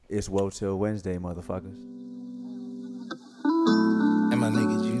It's Woah Chill Wednesday, motherfuckers. And my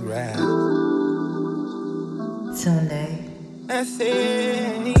niggas, you ride. Sunday. That's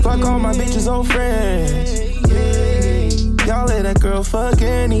it. Fuck all my bitches, old friends. Y'all let that girl fuck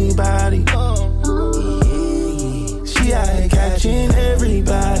anybody. She out here catching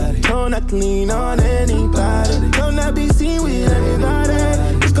everybody. Don't not lean on anybody. Don't not be seen with everybody.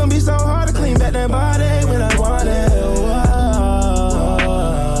 It's gonna be so hard to clean back that body when I want it.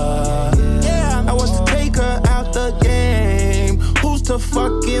 Yeah, I want to take her out the game. Who's to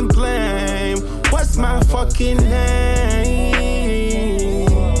fucking blame? What's my fucking name?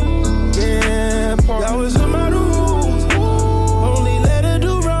 Yeah, that was in my rules. Only let her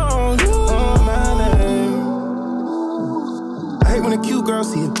do wrong on my name. I hate when a cute girl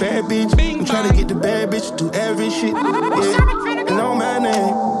see a bad bitch and try to get the bad bitch to do every shit. Yeah, and on my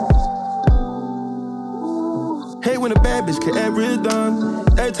name. Hate when a bad bitch get every done.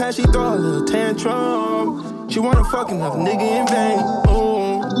 Every time she throw a little tantrum, she wanna fuck another nigga in vain.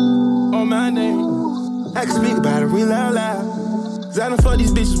 On my name. I can speak about it real out loud. Cause I don't fuck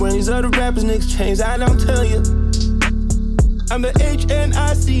these bitches when these other rappers niggas change. I don't tell you. I'm the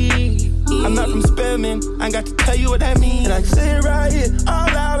HNIC. I'm not from Spelman. I ain't got to tell you what that means. And I can say it right here, all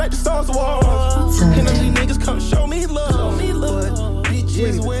out like the songs walls. And them these niggas come show me love. You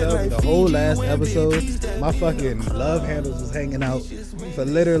didn't even tell me the whole last episode. My fucking love handles was hanging out for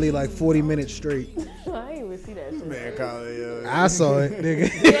literally like 40 minutes straight. I didn't even see that shit. Man, I saw it, nigga.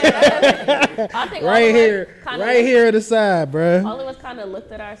 Yeah, I think right here at the side, bruh. All of us kind of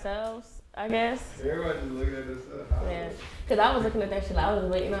looked at ourselves, I guess. Everybody just looking at this stuff. Yeah, because I was looking at that shit. I was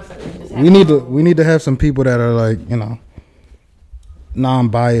waiting on something to just We need to have some people that are like, you know,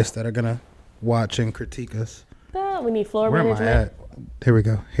 non-biased that are gonna watch and critique us. We need floor Where management. am I at? Here we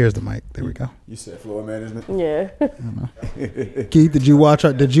go. Here's the mic. There we go. You said floor management? Yeah. Keith, did you watch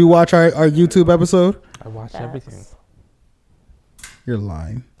our YouTube episode? I watched everything. You're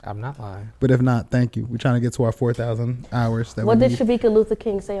lying. I'm not lying. But if not, thank you. We're trying to get to our 4,000 hours. What did Shabika Luther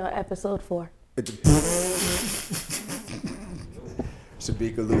King say on episode 4?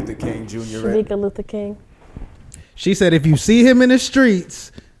 Shabika Luther King Jr. Shabika Luther King. She said, if you see him in the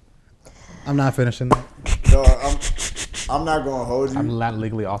streets, I'm not finishing that. No, I'm not gonna hold you. I'm not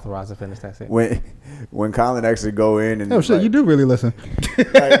legally authorized to finish that sentence. When Colin actually go in and oh shit, like, you do really listen.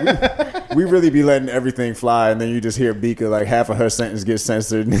 Like, we really be letting everything fly, and then you just hear Bika like half of her sentence gets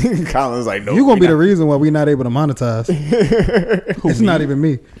censored. And Colin's like, "No, you gonna be the reason why we're not able to monetize." It's not even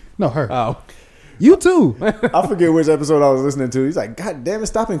me. No, her. Oh, you too. I forget which episode I was listening to. He's like, "God damn it,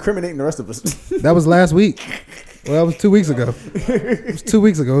 stop incriminating the rest of us." That was last week. Well, that was 2 weeks ago. It was 2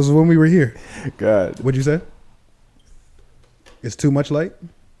 weeks ago. It was when we were here. God, what'd you say? It's too much light?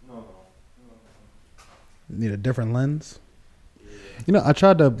 No. Need a different lens? You know, I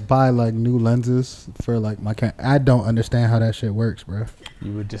tried to buy like new lenses for like my camera. I don't understand how that shit works, bro.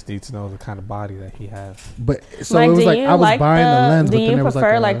 You would just need to know the kind of body that he has. But so Mike, it was like I was buying the lens. Do but then you there was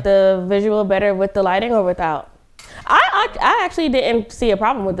prefer like the visual better with the lighting or without? I actually didn't see a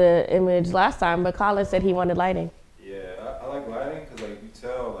problem with the image last time, but Colin said he wanted lighting. Yeah, I like lighting because like you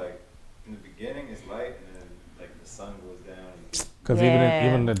tell like in the beginning it's light and then like the sun goes down. Because even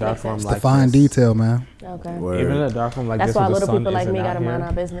in the dark room, it's like the fine detail, man. Okay. Even in the dark room, like that's this, why the little sun people like me isn't gotta out mind here.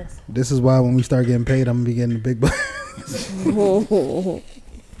 our business. This is why when we start getting paid, I'm gonna be getting the big bucks.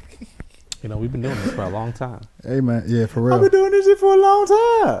 You know, we've been doing this for a long time. Hey man, yeah, for real. I've been doing this shit for a long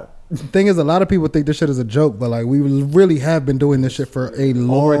time. The thing is, a lot of people think this shit is a joke, but like we really have been doing this shit for a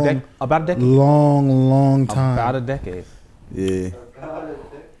long, about a decade, long time. About a decade. Yeah.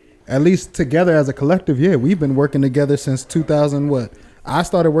 At least together as a collective, yeah, we've been working together since 2000. What? I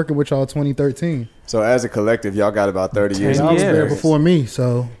started working with y'all 2013. So as a collective, y'all got about 30 years. Y'all was there before me,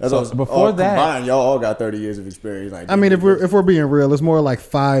 so before that, combined, y'all all got 30 years of experience. Like, I mean, if we're being real, it's more like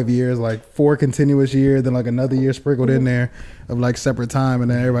 5 years, like 4 continuous years, then like another year sprinkled in there of like separate time, and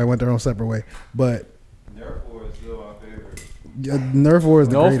then everybody went their own separate way. But Nerf War is still our favorite. Nerf War is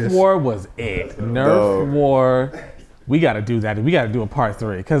the greatest. Nerf War was it. Nerf War. We got to do that. We got to do a part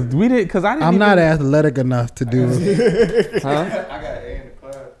 3 because we did. Because I'm not athletic enough to do. I got A in the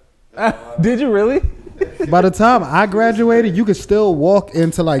class. Did you really? By the time I graduated, you could still walk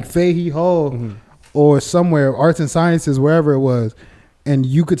into like Fahey Hall or somewhere, arts and sciences, wherever it was, and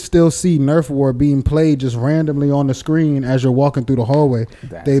you could still see Nerf War being played just randomly on the screen as you're walking through the hallway.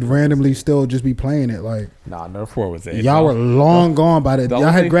 They'd randomly still just be playing it. Like, nah, Nerf War was it. Y'all were long gone by that. Y'all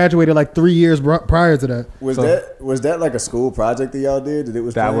had graduated like 3 years prior to that. Was that like a school project that y'all did?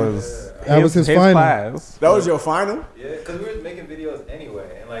 That was his final class. That was your final? Yeah, because we were making videos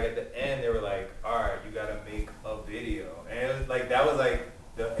anyway, and like at the end they were like, "All right, you gotta make a video," and it was like that was like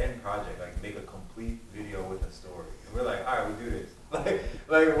the end project, like make a complete video with a story. And we're like, all right, we do this.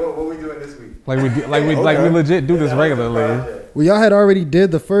 Like what we doing this week? Like we legit do this regularly. Well, y'all had already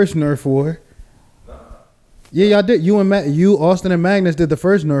did the first Nerf War. Yeah, y'all did. You, Austin, and Magnus did the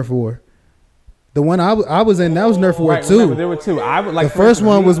first Nerf War. The one I was in, that was Nerf War 2. Remember, there were two. The first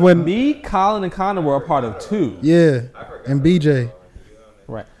one was when me, Colin, and Connor were a part of 2. Yeah, and BJ.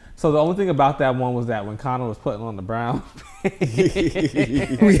 Right. So the only thing about that one was that when Connor was putting on the brown,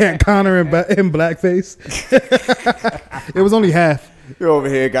 we had Connor in blackface. It was only half. You over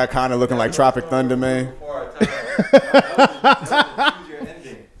here got Connor looking like Tropic Thunder, man.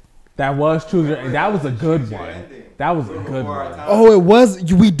 That was Choose Your. That was a good one. That was a good one. Oh, it was.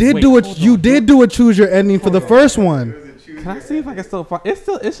 We did do it. You did do a Choose Your Ending for the first one. Can I see if I can still find it?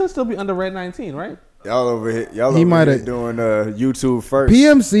 It should still be under Red 19, right? Y'all over here doing YouTube first.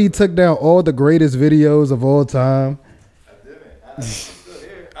 PMC took down all the greatest videos of all time.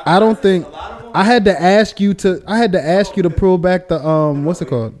 I don't think I had to ask you to pull back the what's it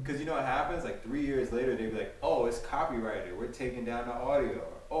called? Because you know what happens? Like 3 years later, they'd be like, "Oh, it's copyrighted. We're taking down the audio. Or,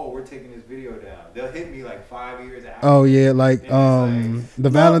 oh, we're taking this video down." They'll hit me like 5 years after. Oh yeah, like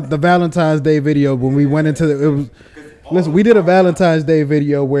the Valentine's Day video when we went into it was. Listen, we did a Valentine's Day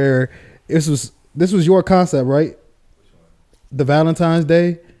video where this was your concept, right? Which one? The Valentine's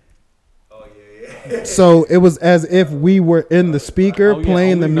Day. Oh yeah. So it was as if we were in the speaker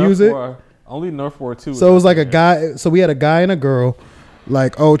playing the music. Only Nerf War 2. So it was like a guy. So we had a guy and a girl,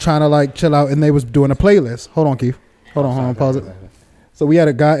 like trying to like chill out, and they was doing a playlist. Hold on, Keith. Hold on. Pause it. So we had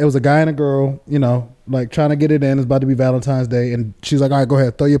a guy. It was a guy and a girl. Like trying to get it in. It's about to be Valentine's Day, and she's like, "All right, go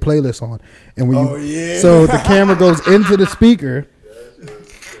ahead, throw your playlist on." And so the camera goes into the speaker,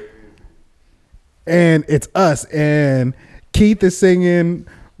 and it's us. And Keith is singing.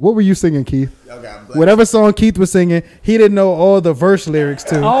 What were you singing, Keith? Whatever song Keith was singing, he didn't know all the verse lyrics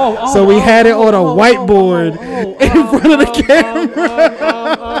to. So we had it on a whiteboard in front of the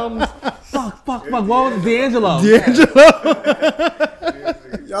camera. Fuck. What was D'Angelo?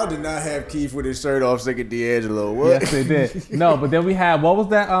 Y'all did not have Keith with his shirt off singing D'Angelo. What? Yes, they did. No, but then we had, what was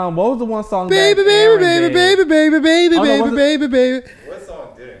that? What was the one song? Baby. What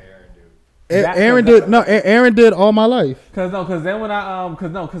song did Aaron do? Aaron did All My Life. Because then when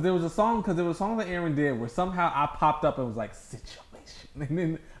because there was a song that Aaron did where somehow I popped up and was like, situation. And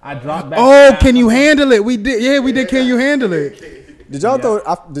then I dropped back. Oh, Can You Handle It? We did. Yeah, we did Can You Handle It? Did y'all throw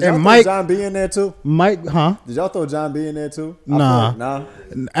John B in there too? Mike, huh? Did y'all throw John B in there too? Nah.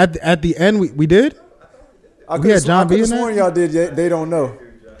 At the end, we did? We had John B in there? Sworn y'all did. They don't know.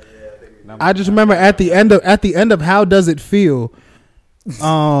 I just remember at the end of How Does It Feel,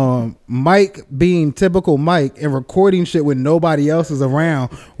 Mike being typical Mike and recording shit when nobody else is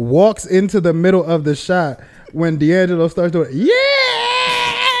around, walks into the middle of the shot when D'Angelo starts doing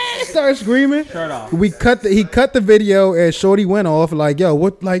starts screaming. Shirt off. He cut the video and Shorty went off what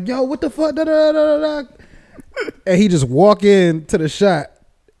the fuck, da, da, da, da. And he just walk into the shot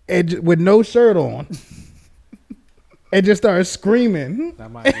and with no shirt on and just started screaming.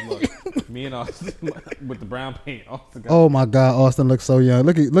 That might look me and Austin with the brown paint. Oh my God, Austin looks so young.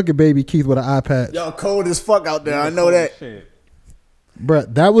 Look at baby Keith with an eye patch. Y'all cold as fuck out there. I know that. Shit.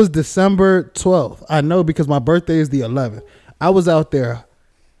 Bruh, that was December 12th. I know because my birthday is the 11th. I was out there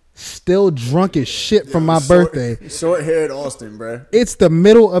still drunk as shit from my birthday. Short-haired Austin, bruh. It's the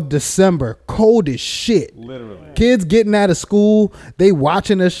middle of December. Cold as shit. Literally. Kids getting out of school. They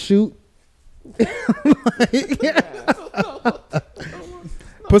watching us shoot.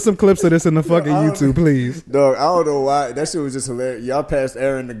 Put some clips of this in the fucking YouTube, please. Dog, I don't know why. That shit was just hilarious. Y'all passed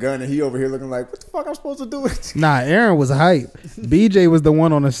Aaron the gun and he over here looking like, what the fuck I'm supposed to do with you? Nah, Aaron was hype. BJ was the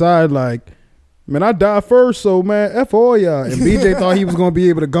one on the side like, man, I died first, so man, F all y'all. And BJ thought he was going to be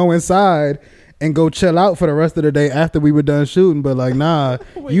able to go inside and go chill out for the rest of the day after we were done shooting. But like, nah,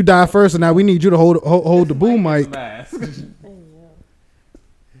 you die first, and now we need you to hold the boom mic.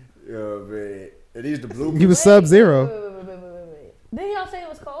 Yo, man. And he's the blue. He was Sub-Zero. Wait. Didn't y'all say it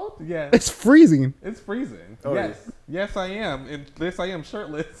was cold? Yeah. It's freezing. It's freezing. Oh, yes. Yes, I am. And yes, I am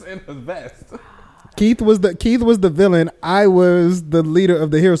shirtless in a vest. Keith was the villain. I was the leader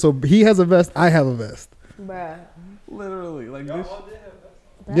of the hero. So he has a vest. I have a vest. Bruh. Literally. Like this.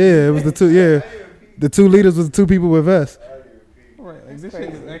 Yeah, it was the two. Yeah. The two leaders was the two people with vests. Right. Like this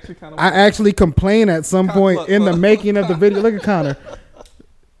shit is actually kind of. I actually complained at some point in the making of the video. Look at Connor.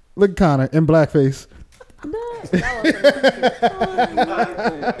 Look at Connor in blackface.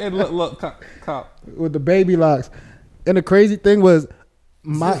 And look, cop. With the baby locks. And the crazy thing was,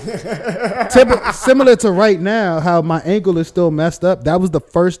 similar to right now, how my ankle is still messed up. That was the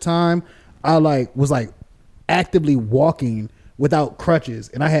first time I was actively walking without crutches,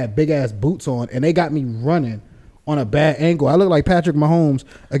 and I had big ass boots on, and they got me running on a bad angle. I looked like Patrick Mahomes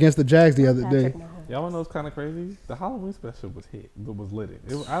against the Jags the other day. Y'all wanna know what's kind of crazy? The Halloween special was lit.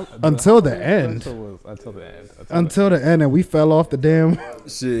 Until the end. Until the end, and we fell off the damn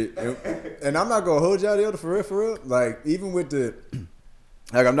shit. And I'm not gonna hold y'all the other for real. Like even with the,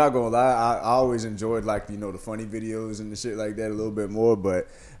 like I'm not gonna lie, I always enjoyed like the funny videos and the shit like that a little bit more. But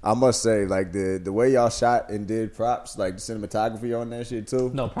I must say like the way y'all shot and did props, like the cinematography on that shit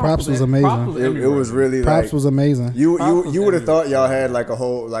too. No, props was amazing. It was really props was amazing. You would have thought y'all had like a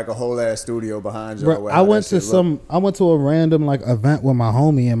whole ass studio behind y'all. Bro, I went to a random like event with my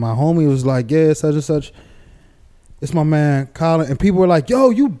homie, and my homie was like, yeah, such and such. It's my man Colin, and people were like,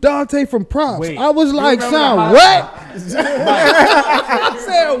 "Yo, you Dante from Props." Wait, I was like, "Son, what?" I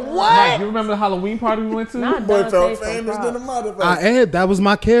said, "What?" Mike, you remember the Halloween party we went to? Not Boy Dante felt from famous Props. than a motherfucker. That was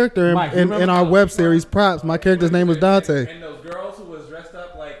my character Mike, in our web series Props. My character's name was Dante. And those girls who was dressed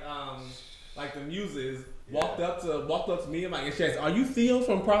up like the muses walked up to me and Mike, and she asked, "Are you Theo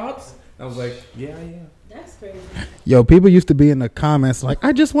from Props?" And I was like, "Yeah, I am." That's crazy. Yo, people used to be in the comments like,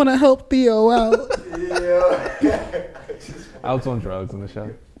 "I just want to help Theo out." I was on drugs in the show.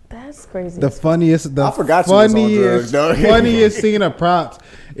 That's crazy. The funniest I forgot you was on drugs, dog. funniest scene of Props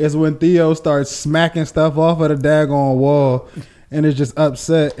is when Theo starts smacking stuff off of the daggone wall. And is just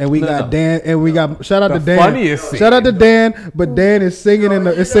upset, and we got Dan, and we got shout out to Dan. Funniest scene. Shout out to Dan, but Dan is singing in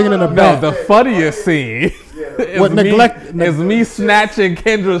the No, back. the funniest scene What is me snatching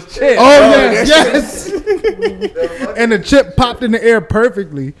Kendra's chip. Oh yes. And the chip popped in the air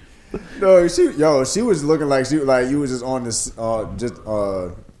perfectly. No, she was looking like you was just on this on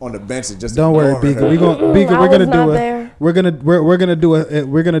the bench and just Don't worry, ignoring Beaker. her. We're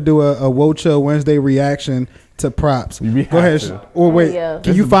gonna do a Woah Chill Wednesday reaction to Props. Go ahead. Or wait, Yeah.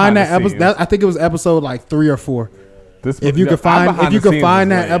 can you find that episode? I think it was episode like 3 or 4. If you could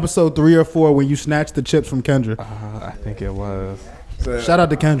find that episode 3 or 4 when you snatched the chips from Kendra. I think it was. Shout out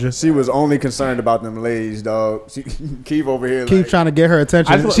to Kendra. She was only concerned about them ladies, dog. She keep over here. Keep trying to get her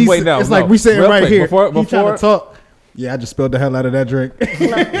attention. It's like we sitting Real right quick, here. before Keep trying to talk. Yeah, I just spilled the hell out of that drink.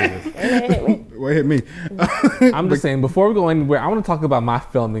 What hit me? I'm just saying, before we go anywhere, I want to talk about my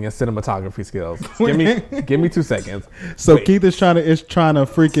filming and cinematography skills. Give me 2 seconds. So Wait. Keith is trying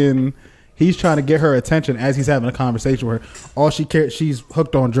to he's trying to get her attention as he's having a conversation with her. All she cares, she's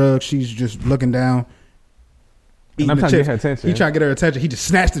hooked on drugs. She's just looking down, eating I'm the trying to chips. get her attention. He trying to get her attention. He just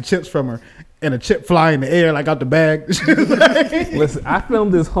snatched the chips from her, and a chip fly in the air like out the bag. Listen, I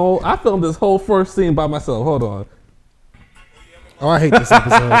filmed this whole first scene by myself. Hold on. Oh, I hate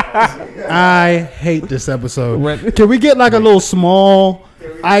this episode. Can we get like a little small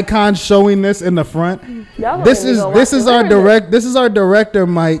icon showing this in the front? This is our director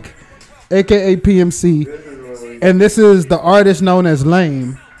Mike, aka PMC, and this is the artist known as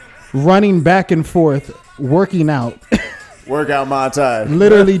Lame, running back and forth, working out. Workout montage.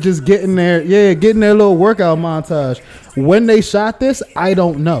 Literally just getting their little workout montage. When they shot this, I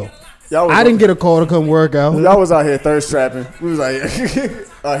don't know. I didn't get a call to come work out. Y'all was out here thirst trapping. We was like,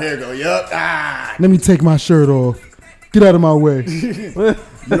 oh, here you go. Yup. Let me take my shirt off. Get out of my way. You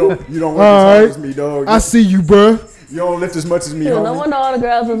don't work as hard as me, dog. I see you, bro. You don't lift as much as me, No homie. wonder all the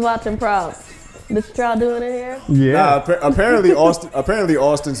girls was watching Props. This y'all doing in here? Yeah. Nah, apparently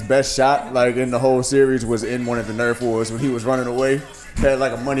Austin's best shot, like in the whole series, was in one of the Nerf wars when he was running away. Had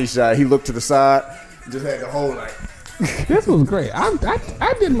like a money shot. He looked to the side, just had the whole like. This was great.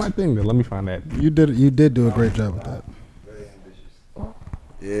 I did my thing there. Let me find that. You did do a great job with that.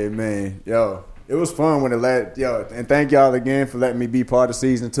 Yeah, man. Yo, it was fun when and thank y'all again for letting me be part of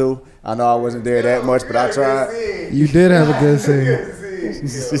season 2. I know I wasn't there that much, but I tried. You did have a good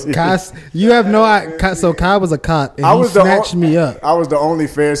scene. Kai, you have no idea. So Kai was a cop, and he snatched me up. I was the only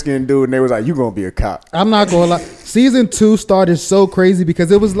fair-skinned dude, and they was like, "You gonna be a cop?" I'm not gonna lie. Season 2 started so crazy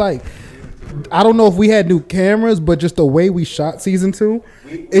because it was like, I don't know if we had new cameras, but just the way we shot season 2,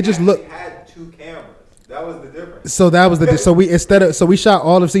 it just looked. We had 2 cameras. That was the difference. So that was we shot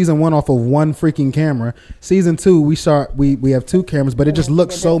all of season 1 off of one freaking camera. Season 2 we have 2 cameras, but it just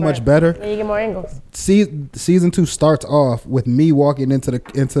looks so much better. Yeah, you get more angles. Season 2 starts off with me walking into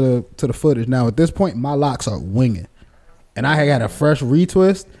the footage. Now at this point, my locks are winging, and I had a fresh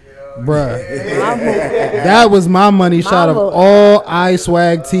retwist. Bruh, that was my money shot of all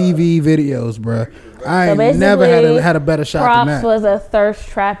iSwagTV videos, bruh. I ain't never had a better shot than that. Props was a thirst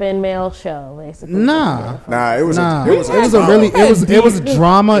trapping male show, basically. Nah, it was a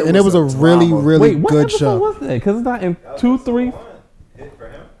drama, and it was a really Wait, good show. What was that? Because it's not in 2, 3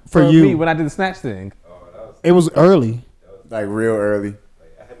 for you me when I did the snatch thing. It was early, like real early.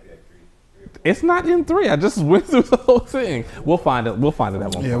 It's not in 3. I just went through the whole thing. We'll find it. We'll find it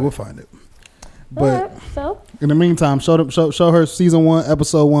at one Yeah, point. we'll find it. But Alright, so in the meantime, show her season 1,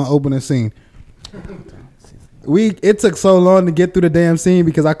 episode 1 opening scene. It took so long to get through the damn scene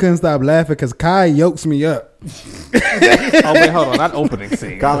because I couldn't stop laughing because Kai yokes me up. Oh wait, hold on. Not opening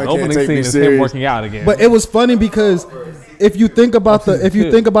scene. The Colin can't opening take scene me is serious. him working out again. But it was funny because if you think about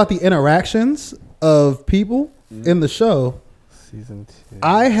the interactions of people in the show, Season 2.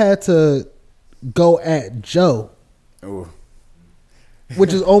 I had to go at Joe, Ooh,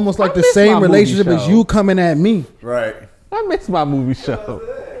 which is almost like I the miss my same movie relationship as show. you coming at me. right. I missed my movie show.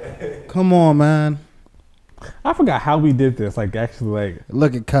 Come on, man. I forgot how we did this. Like actually, like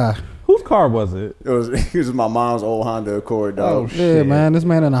Look at Kai. whose car was it? It was my mom's old Honda Accord, Oh dog. Yeah, shit, man. This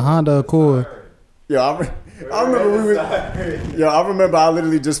man in a Honda Accord. I remember I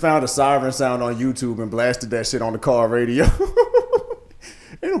literally just found a siren sound on YouTube and blasted that shit on the car radio.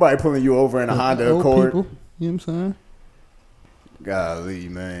 Ain't nobody pulling you over in a Honda Old Accord. people, you know what I'm saying? Golly,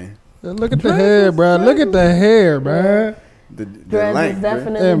 man. Look at the hair, bro. Look at the hair, bro. The dreads length, is bruh.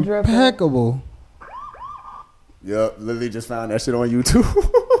 definitely dripping. Impeccable. Yup, literally just found that shit on YouTube.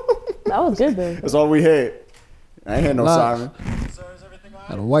 That was good though. That's all we had. I ain't had no Lots. siren.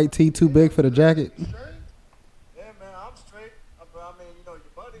 Got a white tee too big for the jacket. Yeah, man, I'm straight. I mean, you know, your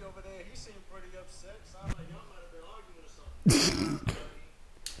buddy over there, he seemed pretty upset. Sounds like y'all might have been arguing or something.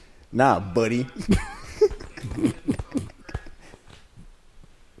 Nah, buddy.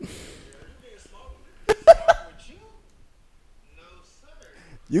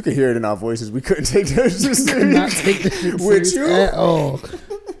 You can hear it in our voices. We couldn't take that shit serious. Not take this shit With serious you? at all.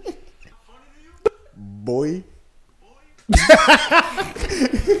 Boy.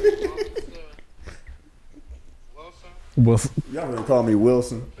 Was Y'all really call me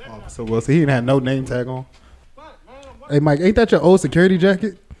Wilson. So well, so he didn't have no name tag on. Hey, Mike, ain't that your old security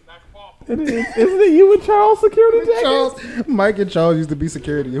jacket? it is? Isn't it you and Charles security jacket? Charles, Mike and Charles used to be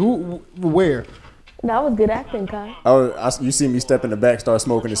security. Where? That was good acting, Kai. You see me step in the back, start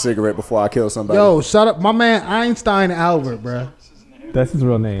smoking a cigarette before I kill somebody. Yo, shut up, my man Einstein Albert, bruh. That's his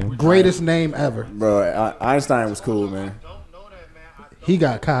real name. Greatest name ever. Bro, Einstein was cool, man. He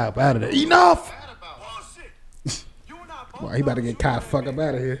got Kai up out of there. Enough. Well, he about to get Kai fuck up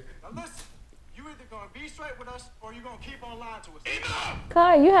out of here. Now listen, you either gonna be straight with us or you gonna keep on lying to us.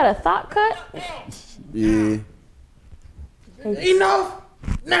 Kai, you had a thought cut? Yeah. Enough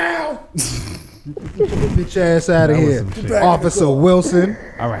now. Get your ass out of That was here, some shit. Officer Wilson.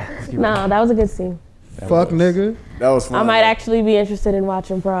 All right. let's keep No, that was a good scene. Fuck nigga. That was fun. I might actually be interested in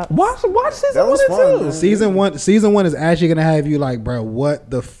watching props. Watch season That was 1 fun, and 2. man. Season one is actually gonna have you like, bro,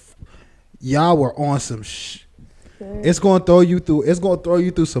 what the y'all were on some It's gonna throw you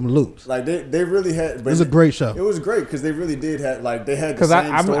through some loops. Like they really had. It was a great show. It was great because they really did have they had the 'Cause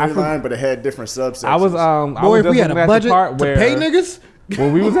same I storyline, but it had different subsections. I was Boy, if just we had looking a at the budget part to where pay niggas,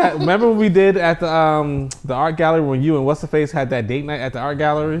 when we was at, remember when we did at the art gallery when you and what's the face had that date night at the art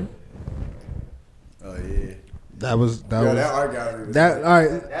gallery? Oh yeah. that was That art gallery was that. All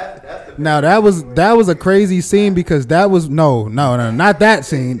right. Now that was a crazy scene because that was no, not that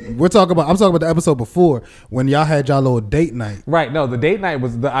scene. I'm talking about the episode before when y'all had y'all little date night. Right. No, the date night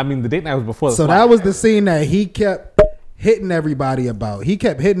was the date night was before. So that was the scene that he kept hitting everybody about. He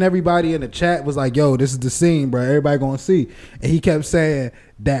kept hitting everybody in the chat. Was like, "Yo, this is the scene, bro. Everybody gonna see." And he kept saying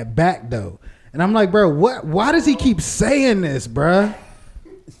that back though. And I'm like, bro, what? Why does he keep saying this, bro?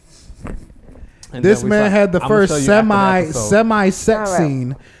 And This then we man saw- had the I'ma first show you after the episode. semi sex All right.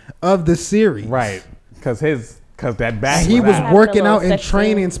 scene of the series. Right. Because that back. And he was out. working Having a out little and sex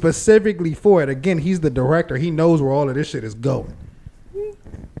training scene. specifically for it. Again, he's the director. He knows where all of this shit is going.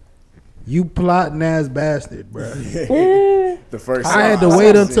 You plotting ass bastard, bro. the first. I had to song.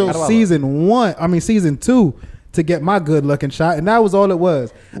 wait until How do I look? season 2 to get my good looking shot, and that was all it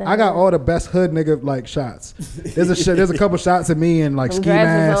was. I got all the best hood nigga like shots. There's a couple shots of me in like Them ski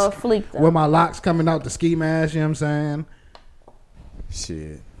dreads was on mask fleek, though. with my locks coming out the ski mask. You know what I'm saying?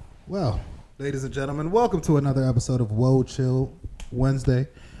 Shit. Well, ladies and gentlemen, welcome to another episode of Woah Chill Wednesday.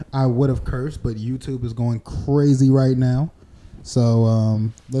 I would have cursed, but YouTube is going crazy right now, so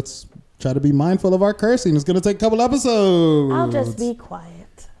let's try to be mindful of our cursing. It's gonna take a couple episodes. I'll just be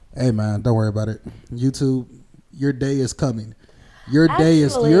quiet. Hey man, don't worry about it. YouTube, your day is coming. Your day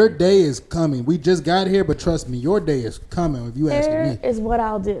Actually- is coming. We just got here, but trust me, your day is coming. If you asking Here me, is what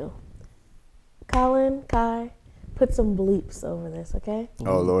I'll do. Colin, Kai, put some bleeps over this, okay?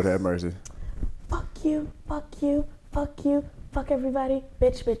 Oh Lord, have mercy. Fuck you, fuck you, fuck you, fuck everybody,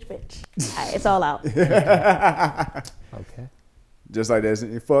 bitch, bitch, bitch. All right, it's all out. Okay. Just like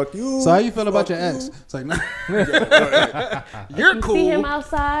that. Fuck you. So how you feel about fuck your you. ex? It's like, nah. You're cool. See him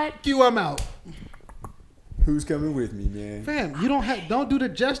outside. You, I'm out. Who's coming with me, man? Fam, you don't do the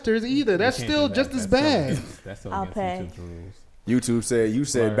gestures either. That's You can't still do that. just as That's bad. That's so I'll against pay. YouTube's rules. YouTube said you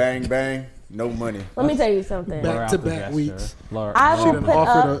said Blur. bang bang, no money. Let me tell you something. Back Blur to out the back gesture. weeks. Blur- I blur will out put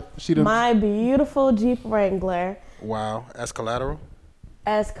offered up my beautiful Jeep Wrangler Wow, that's collateral.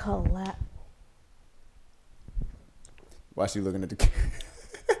 as collab. Why she looking at the camera?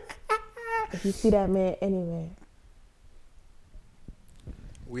 If you see that man anywhere.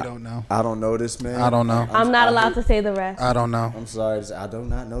 We don't know. I don't know this man. I don't know. I'm not allowed to say the rest. I don't know. I'm sorry. I do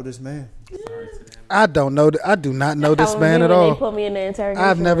not know this man. I don't know. I do not know this How man when at They all. put me in the interrogation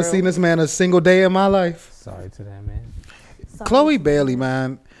I've never room. seen this man a single day in my life. Sorry to that man. Sorry. Chloe Bailey,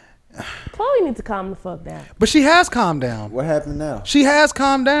 man. Chloe needs to calm the fuck down. But she has calmed down. What happened now? She has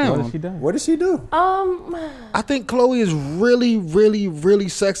calmed What down. has she done? What did she do? I think Chloe is really, really, really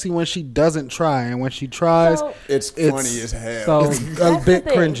sexy when she doesn't try. And when she tries, So, It's It's- funny as hell. So it's a That's bit the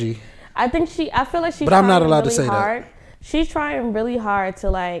thing. cringy. I feel like she's But I'm not trying allowed to really say that. hard. She's trying really hard to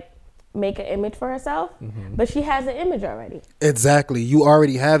like make an image for herself, but she has an image already. Exactly. You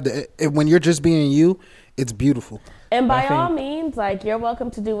already have when you're just being you, it's beautiful. And by I think- all means, like, you're welcome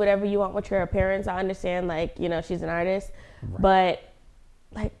to do whatever you want with your appearance. I understand, like, you know, she's an artist, but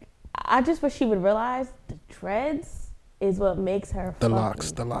like, I just wish she would realize the dreads is what makes her The fucking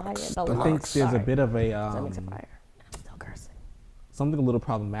locks, the fire. locks, The the locks. I think there's a Sorry. bit of a That makes her fire. I'm still cursing. something a little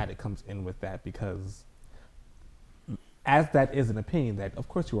problematic comes in with that because as that is an opinion that of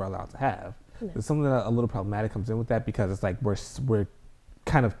course you are allowed to have, there's something that a little problematic comes in with that because it's like we're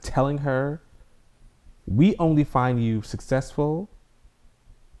kind of telling her we only find you successful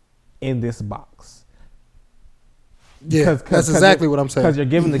in this box. Yeah, that's exactly what I'm saying. Because you're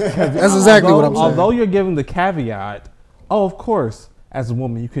giving the That's exactly what I'm saying. Although you're giving the caveat, oh, of course, as a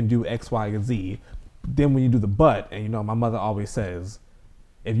woman you can do X, Y, and Z. Then when you do the but, and you know, my mother always says,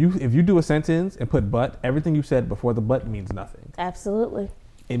 if you do a sentence and put but, everything you said before the but means nothing. Absolutely.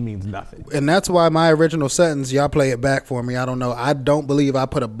 It means nothing. And that's why my original sentence, y'all play it back for me. I don't know. I don't believe I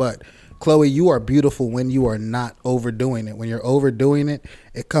put a but. Chloe, you are beautiful when you are not overdoing it. When you're overdoing it,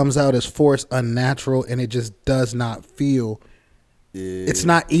 it comes out as forced, unnatural, and it just does not feel. Yeah. It's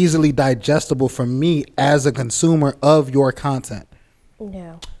not easily digestible for me as a consumer of your content.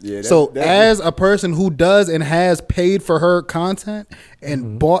 Yeah. Yeah. So as a person who does and has paid for her content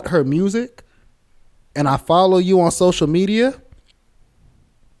and bought her music, and I follow you on social media,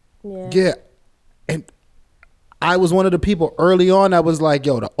 yeah, and I was one of the people early on that was like,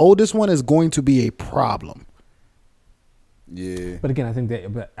 yo, the oldest one is going to be a problem. Yeah. But again,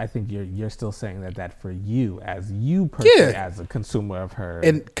 I think you're still saying that for you as you personally as a consumer of her,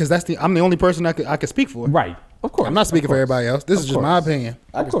 And because I'm the only person I could speak for. right? Of course, I'm not speaking for everybody else. This is just my opinion.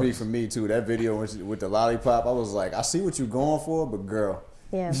 I can speak for me too. That video with the lollipop, I was like, I see what you're going for, but girl.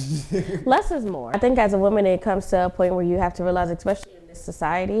 Yeah. Less is more. I think as a woman, it comes to a point where you have to realize, especially in this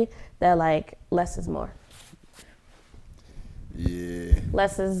society, that like less is more. Yeah.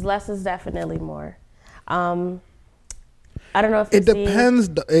 Less is definitely more. I don't know if It depends.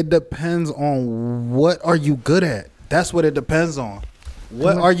 It depends on what are you good at. That's what it depends on.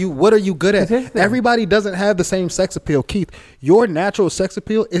 What are you good at? Everybody doesn't have the same sex appeal. Keith, your natural sex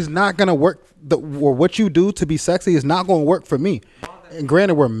appeal is not going to work. Or what you do to be sexy is not going to work for me. And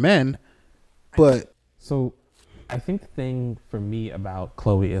granted, we're men, but So I think the thing for me about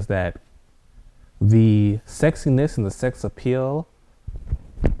Chloe is that the sexiness and the sex appeal,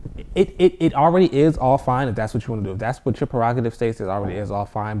 it already is all fine if that's what you want to do. If that's what your prerogative states, it already is all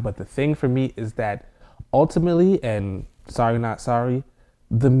fine. But the thing for me is that ultimately, and sorry not sorry,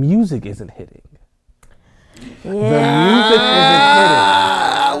 the music isn't hitting. Yeah. The music isn't hitting.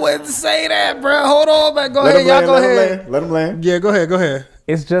 I wouldn't say that, bro. Hold on, man. Go Let ahead, him y'all. land, Go ahead. Let him land. Yeah, go ahead.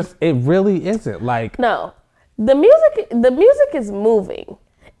 It's just, it really isn't. Like, No, the music is moving.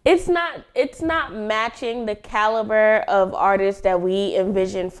 It's not matching the caliber of artists that we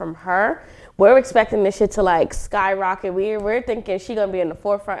envision from her. We're expecting this shit to like skyrocket. We're thinking she gonna be in the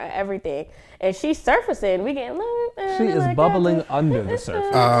forefront of everything, and she's surfacing. We getting she is bubbling under the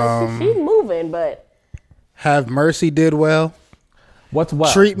surface. She's moving, but Have Mercy did well. What's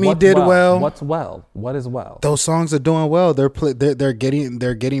well? Treat Me What's did well. What's well? What is well? Those songs are doing well. They're getting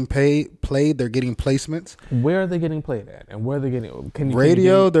played. They're getting placements. Where are they getting played at? And where are they getting?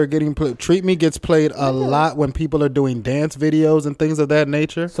 Radio. They're getting Treat Me gets played a lot when people are doing dance videos and things of that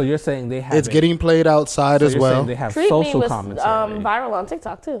nature. So you're saying they have It's getting played outside so as you're well. saying they have Treat Me social was commentary. viral on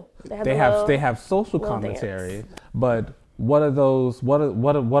TikTok too. They have social little commentary, dance. but What are those? What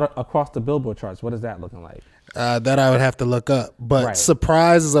are across the Billboard charts? What is that looking like? That I would have to look up. But Right.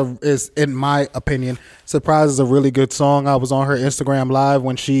 Surprise is, in my opinion, Surprise is a really good song. I was on her Instagram live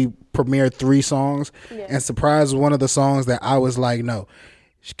when she premiered 3 songs, and Surprise was one of the songs that I was like, no,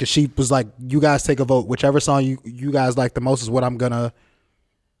 because she was like, you guys take a vote. Whichever song you guys like the most is what I'm gonna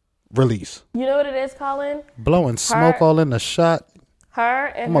release. You know what it is, Colin? Blowing smoke all in the shot. Her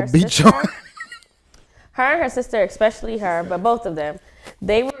and I'm her gonna beat sister. you. Her and her sister, especially her, but both of them,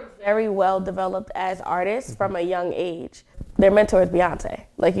 they were very well developed as artists from a young age. Their mentor is Beyonce.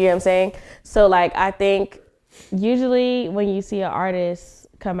 Like, you know what I'm saying? So, like, I think usually when you see an artist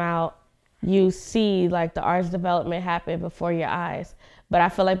come out, you see, like, the artist development happen before your eyes. But I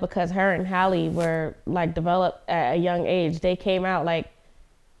feel like because her and Halle were, like, developed at a young age, they came out like,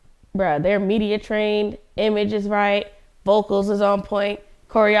 bruh, they're media trained, image is right, vocals is on point,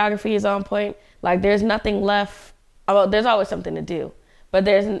 choreography is on point. Like, there's nothing left. Well, there's always something to do. But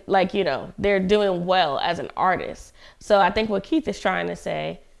there's, like, you know, they're doing well as an artist. So I think what Keith is trying to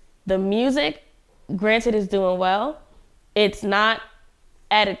say, the music, granted, is doing well. It's not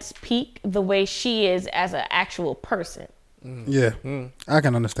at its peak the way she is as an actual person. Yeah, I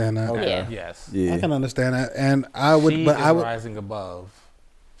can understand that. Okay. Yeah. Yes. Yeah. I can understand that, and I would, She but is I would. rising above.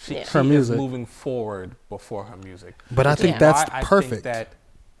 She Her is music. moving forward before her music. But I Which think is that's why perfect.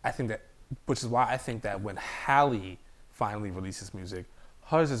 Which is why I think that when Halle finally releases music,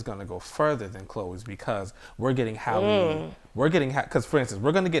 hers is gonna go further than Chloe's because we're getting Halle. Because for instance,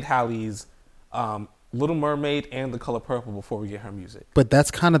 we're gonna get Halle's Little Mermaid and The Color Purple before we get her music. But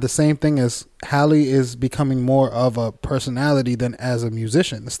that's kind of the same thing as Halle is becoming more of a personality than as a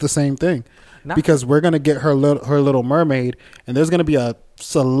musician. It's the same thing. Because we're going to get her Little Mermaid, and there's going to be a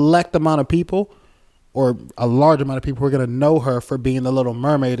select amount of people or a large amount of people who are going to know her for being the Little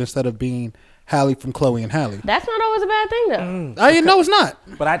Mermaid instead of being Halle from Chloe and Halle. That's not always a bad thing, though. No, it's not.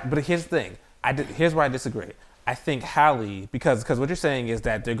 But here's the thing. Here's where I disagree. I think Halle, because what you're saying is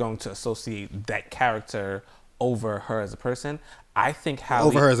that they're going to associate that character over her as a person. I think Halle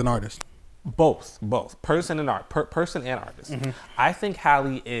Over her as an artist. both person and artist. I think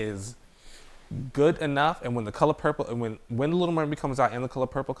Halle is good enough, and when The Color Purple and when The Little Mermaid comes out and The Color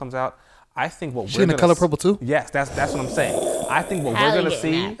Purple comes out, I think what She we're in The gonna Color Purple too? Yes, that's what I'm saying. I think what Halle we're gonna getting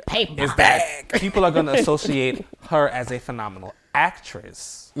see that paper is that people are gonna associate her as a phenomenal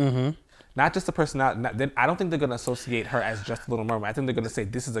actress. Mm-hmm. Not just a personality. I don't think they're going to associate her as just Little Mermaid. I think they're going to say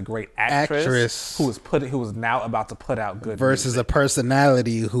this is a great actress who is now about to put out good versus music. a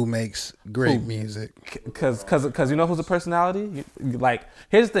personality who makes great music. Because you know who's a personality? Like,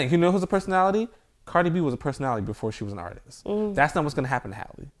 here's the thing. You know who's a personality? Cardi B was a personality before she was an artist. That's not what's going to happen to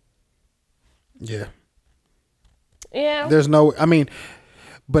Halle. Yeah. Yeah. There's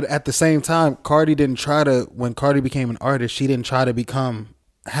but at the same time, when Cardi became an artist, she didn't try to become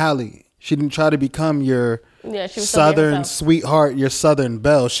Halle. She didn't try to become your she was still Southern herself. sweetheart, your Southern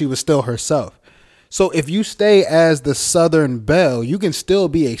belle. She was still herself. So if you stay as the Southern belle, you can still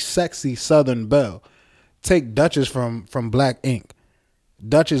be a sexy Southern belle. Take Duchess from Black Ink.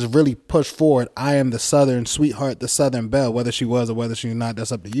 Duchess really pushed forward, I am the Southern sweetheart, the Southern belle, whether she was or whether she's not,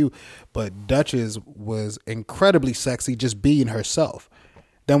 that's up to you. But Duchess was incredibly sexy just being herself.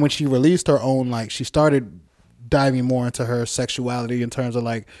 Then when she released her own, like, she started diving more into her sexuality in terms of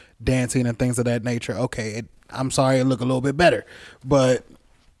like dancing and things of that nature. Okay, I'm sorry, it look a little bit better, but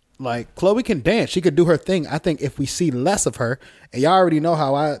like Chloe can dance, she could do her thing. I think if we see less of her, and y'all already know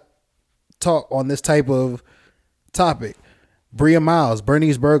how I talk on this type of topic, Bria Miles,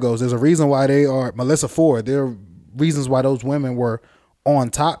 Bernice Burgos, there's a reason why they are, Melissa Ford, there are reasons why those women were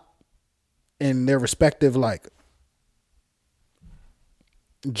on top in their respective like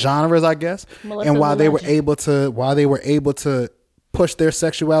genres, I guess. And why they were able to push their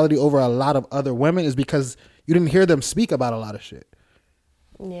sexuality over a lot of other women is because you didn't hear them speak about a lot of shit.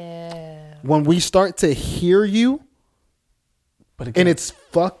 Yeah. When we start to hear you, But again, and it's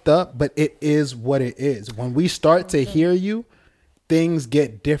fucked up, but it is what it is. When we start to hear you, things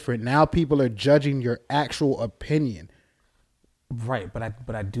get different. Now people are judging your actual opinion. right,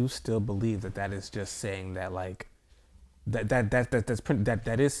 but I do still believe that is just saying that like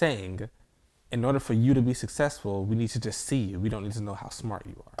that is saying, in order for you to be successful, we need to just see you. We don't need to know how smart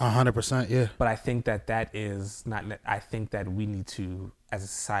you are. 100%, yeah. But I think that is not. I think that we need to, as a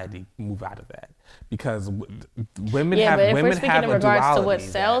society, move out of that because women Yeah, have but if women we're speaking have in a regards to duality what that-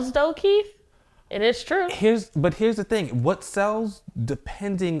 sells, though, Keith, it is true. Here's the thing. What sells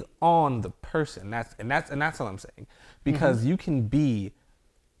depending on the person. That's what I'm saying. Because you can be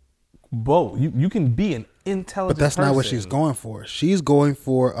both. You can be an intelligent But that's not what person. she's going for. She's going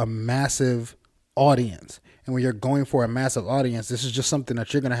for a massive audience. And when you're going for a massive audience, this is just something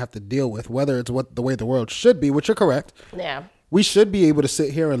that you're going to have to deal with, whether it's what the way the world should be, which you're correct. Yeah. We should be able to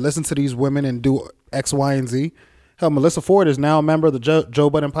sit here and listen to these women and do X, Y, and Z. Hell, Melissa Ford is now a member of the Joe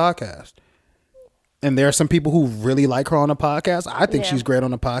Budden podcast. And there are some people who really like her on the podcast. I think she's great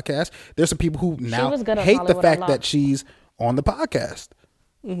on the podcast. There's some people who now hate the fact that she's on the podcast.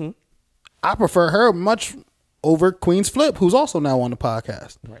 Mm-hmm. I prefer her much over Queen's Flip, who's also now on the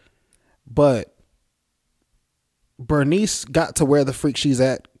podcast. Right. But Bernice got to where the freak she's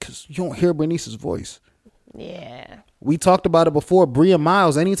at because you don't hear Bernice's voice. Yeah. We talked about it before. Bria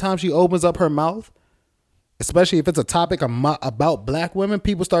Miles, anytime she opens up her mouth, especially if it's a topic about black women,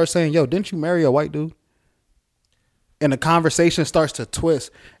 people start saying, yo, didn't you marry a white dude? And the conversation starts to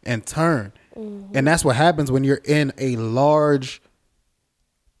twist and turn. Mm-hmm. And that's what happens when you're in a large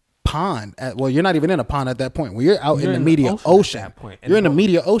pond. You're not even in a pond at that point. When you're out in the media ocean. At that point. You're in the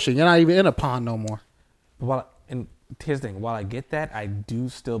media ocean. You're not even in a pond no more. And here's the thing. While I get that, I do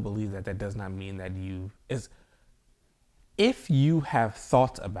still believe that does not mean that if you have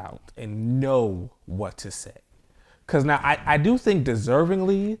thought about and know what to say. Because now I do think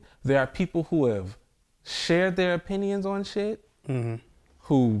deservingly there are people who have shared their opinions on shit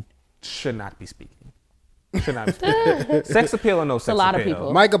who should not be speaking. Sex appeal or no sex appeal. A lot of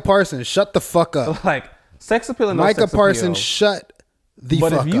people. Micah Parsons, shut the fuck up. Like, sex appeal or no Micah sex Parsons, appeal. shut the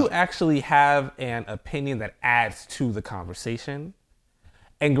fuck up. But if you actually have an opinion that adds to the conversation,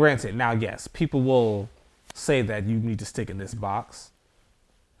 and granted, now yes, people will say that you need to stick in this box,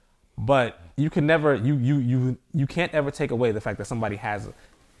 but you can never, you can't ever take away the fact that somebody has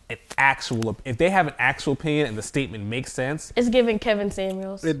an actual, if they have an actual opinion and the statement makes sense. It's giving Kevin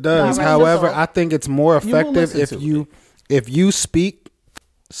Samuels. It does. However, I think it's more effective if you speak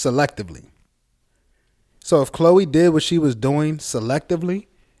selectively. So if Chloe did what she was doing selectively,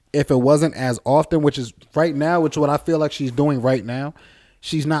 if it wasn't as often, which is right now, which is what I feel like she's doing right now,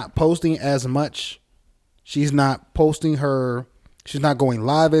 she's not posting as much. She's not posting she's not going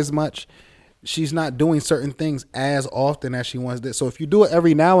live as much. She's not doing certain things as often as she once did. So if you do it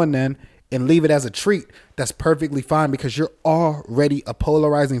every now and then and leave it as a treat, that's perfectly fine because you're already a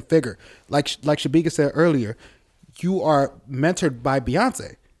polarizing figure. Like Shabika said earlier, you are mentored by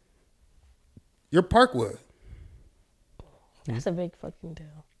Beyonce. You're Parkwood. That's a big fucking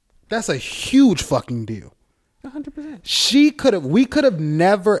deal. That's a huge fucking deal. 100%. We could have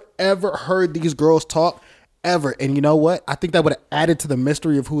never ever heard these girls talk ever. And you know what? I think that would have added to the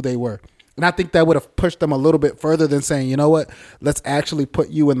mystery of who they were. And I think that would have pushed them a little bit further than saying, you know what? Let's actually put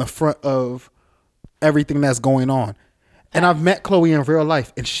you in the front of everything that's going on. And I've met Chloe in real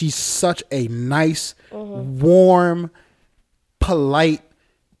life, and she's such a nice, warm, polite,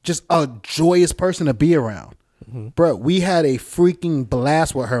 just a joyous person to be around. Bro, we had a freaking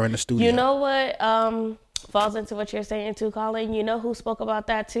blast with her in the studio. You know what falls into what you're saying too, Colin? You know who spoke about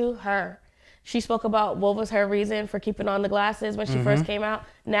that too? Her. She spoke about what was her reason for keeping on the glasses when she first came out.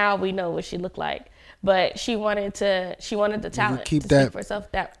 Now we know what she looked like, but she wanted the talent to speak for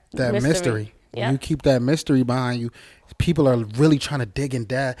herself. That mystery. When you keep that mystery behind you, people are really trying to dig in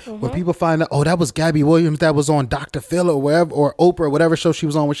that. When people find out, oh, that was Gabby Williams that was on Dr. Phil or wherever, or Oprah, whatever show she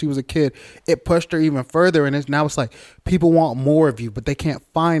was on when she was a kid, it pushed her even further. And now it's like people want more of you, but they can't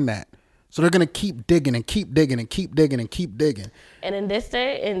find that. So they're going to keep digging and keep digging and keep digging and keep digging. And in this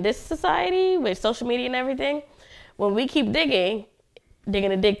day, in this society with social media and everything, when we keep digging, they're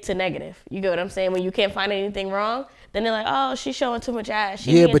going to dig to negative. You get what I'm saying? When you can't find anything wrong, then they're like, oh, she's showing too much ass.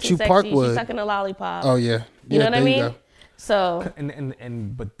 She's but you sexy. Parkwood. She's sucking a lollipop. Oh, yeah. You know what I mean? So.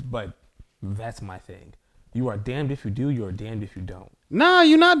 But that's my thing. You are damned if you do, you are damned if you don't. Nah,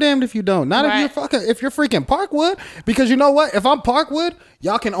 you're not damned if you don't. Not if you're freaking Parkwood. Because you know what? If I'm Parkwood,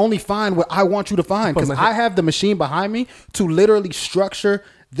 y'all can only find what I want you to find. Because I have the machine behind me to literally structure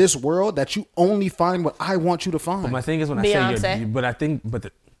this world that you only find what I want you to find. But my thing is when Beyonce. I say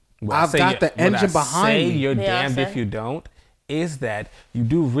I've got the engine behind me. You're damned if you don't, is that you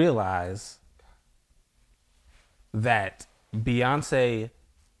do realize that Beyonce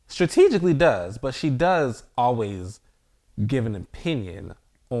strategically does, but she does always give an opinion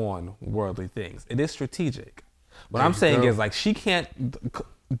on worldly things. It is strategic. What I'm saying is like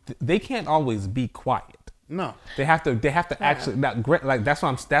they can't always be quiet. No, they have to actually. Like that's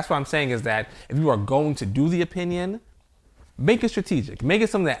what I'm saying is that if you are going to do the opinion, make it strategic. Make it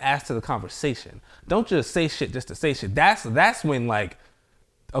something that adds to the conversation. Don't just say shit just to say shit. That's when like,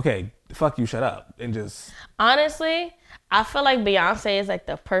 okay, fuck you, shut up, and just. Honestly, I feel like Beyonce is like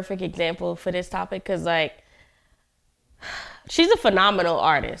the perfect example for this topic because like, she's a phenomenal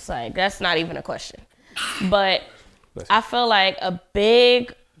artist. Like that's not even a question. But I feel like a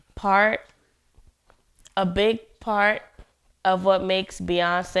big part a big part of what makes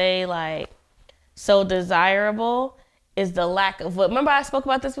Beyonce like so desirable is the lack of what. Remember I spoke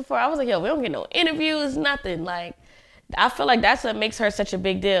about this before? I was like, yo, we don't get no interviews, nothing. Like, I feel like that's what makes her such a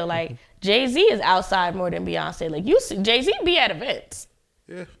big deal. Like, Jay-Z is outside more than Beyonce. Like, you see, Jay-Z be at events.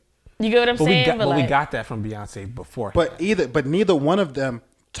 Yeah. You get what I'm saying? We got that from Beyonce before. But neither one of them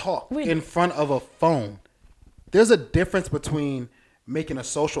talk in front of a phone. There's a difference between making a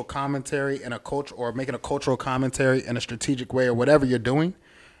social commentary and a culture, or making a cultural commentary in a strategic way, or whatever you're doing.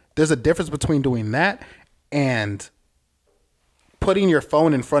 There's a difference between doing that and putting your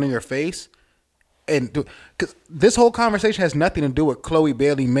phone in front of your face and because this whole conversation has nothing to do with Chloe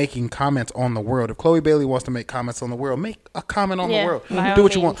Bailey making comments on the world. If Chloe Bailey wants to make comments on the world, make a comment on the world. Do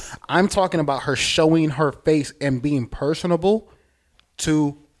what you want. I'm talking about her showing her face and being personable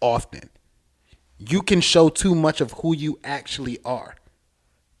too often. You can show too much of who you actually are.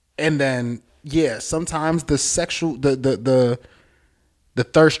 And then, yeah, sometimes the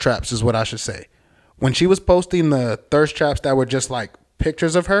thirst traps is what I should say. When she was posting the thirst traps that were just like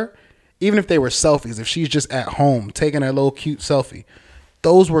pictures of her, even if they were selfies, if she's just at home taking a little cute selfie,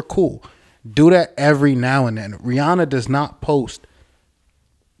 those were cool. Do that every now and then. Rihanna does not post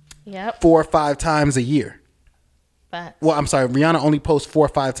 4 or 5 times a year. Facts. Well, I'm sorry, Rihanna only posts 4 or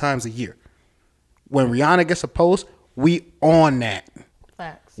 5 times a year. When Rihanna gets a post, we on that.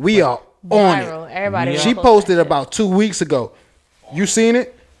 Facts. We are on it. Everybody she posted about 2 weeks ago. You seen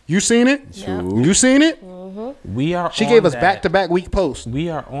it? You seen it? Yep. You seen it? We are. She gave us back-to-back week posts. We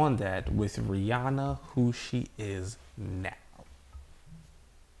are on that with Rihanna, who she is now.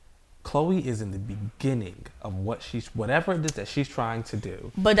 Chloe is in the beginning of whatever it is that she's trying to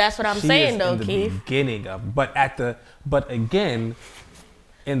do. But that's what I'm saying, though, Keith. Beginning of, but again,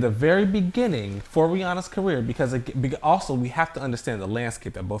 in the very beginning for Rihanna's career, because also we have to understand the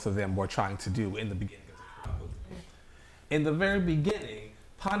landscape that both of them were trying to do in the beginning of the movement. In the very beginning,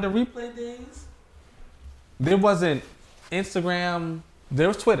 Ponder Replay days. There wasn't Instagram. There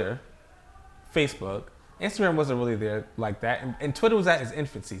was Twitter, Facebook. Instagram wasn't really there like that. And Twitter was at its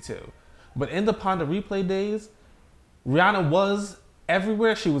infancy, too. But in the Ponder Replay days, Rihanna was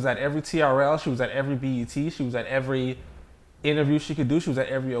everywhere. She was at every TRL. She was at every BET. She was at every interview she could do. She was at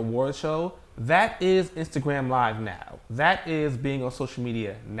every award show. That is Instagram Live now. That is being on social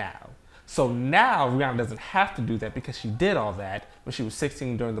media now. So now Rihanna doesn't have to do that because she did all that when she was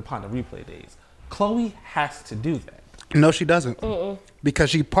 16 during the Ponder Replay days. Chloe has to do that. No, she doesn't. Because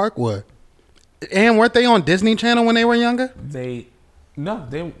she Parkwood. And weren't they on Disney Channel when they were younger? What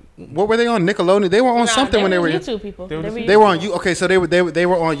were they on? Nickelodeon? They were on something when they were YouTube people. They were on you. Okay, so they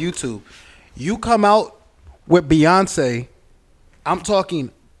were on YouTube. You come out with Beyonce. I'm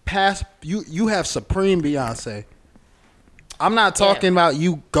talking past. You have Supreme Beyonce. I'm not talking about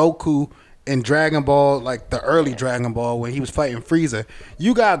you Goku in Dragon Ball, like the early Dragon Ball when he was fighting Frieza.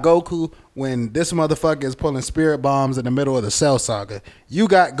 You got Goku when this motherfucker is pulling spirit bombs in the middle of the Cell Saga. You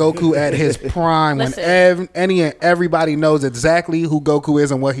got Goku at his prime when everybody knows exactly who Goku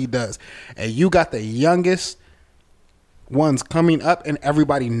is and what he does. And you got the youngest ones coming up and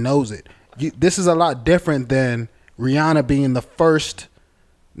everybody knows it. This is a lot different than Rihanna being the first,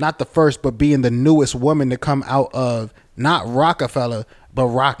 not the first, but being the newest woman to come out of not Rockefeller, but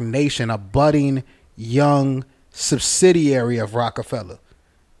Rock Nation, a budding young subsidiary of Rockefeller.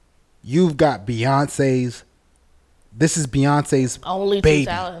 You've got Beyonce's. This is Beyonce's only baby.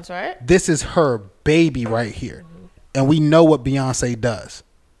 2 talents, right? This is her baby right here, and we know what Beyonce does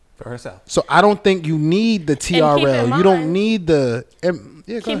for herself. So I don't think you need the TRL. You don't need the.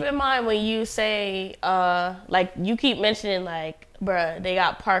 Keep in mind when you say, like you keep mentioning, like, bruh, they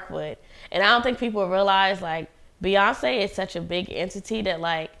got Parkwood, and I don't think people realize like Beyonce is such a big entity that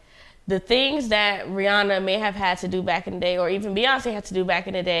like the things that Rihanna may have had to do back in the day, or even Beyonce had to do back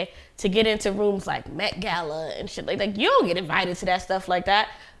in the day to get into rooms like Met Gala and shit like you don't get invited to that stuff like that,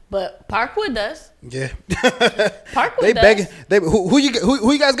 but Parkwood does. Yeah, Parkwood does. Who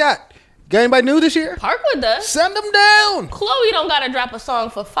you guys got? Got anybody new this year? Parkwood does. Send them down. Chloe don't gotta drop a song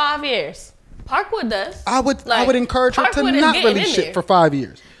for 5 years. Parkwood does. I would encourage her to not release shit for 5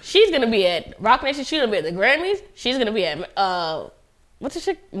 years. She's gonna be at Rock Nation. She's gonna be at the Grammys. She's gonna be at what's the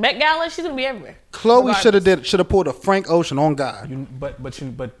shit? Met Gala. She's gonna be everywhere. Chloe should have pulled a Frank Ocean on God. But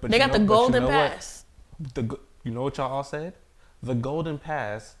they got the golden pass. You know what y'all all said? The golden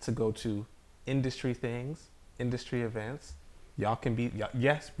pass to go to industry things, industry events. Y'all can be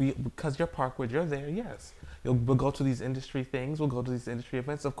because you're Parkwood, you're there. Yes, we'll go to these industry things. We'll go to these industry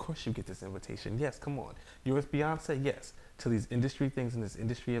events. Of course, you get this invitation. Yes, come on. You're with Beyonce. Yes, to these industry things and these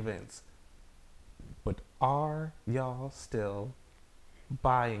industry events. But are y'all still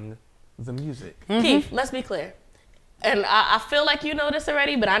buying the music. Keith, let's be clear. And I feel like you know this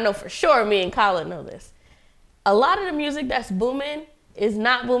already, but I know for sure me and Colin know this. A lot of the music that's booming is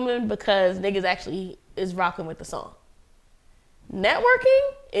not booming because niggas actually is rocking with the song. Networking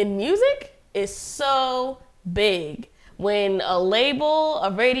in music is so big. When a label,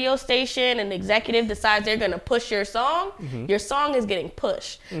 a radio station, an executive decides they're going to push your song is getting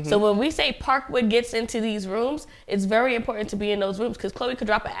pushed. So when we say Parkwood gets into these rooms, it's very important to be in those rooms because Chloe could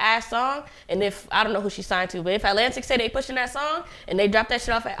drop an ass song, and if, I don't know who she signed to, but if Atlantic say they pushing that song and they drop that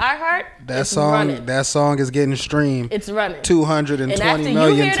shit off at iHeart, that song is getting streamed. It's running 220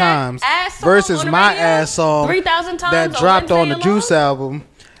 million times versus my ass song 3,000 times that dropped on the Juice album.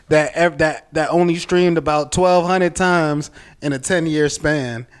 That only streamed about 1,200 times in a 10-year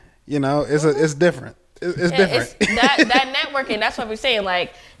span. You know, it's different. It's different. That networking. That's what we're saying.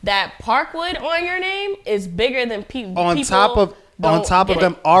 Like that Parkwood on your name is bigger than people. On top of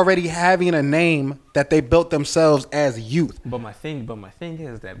them already having a name that they built themselves as youth. But my thing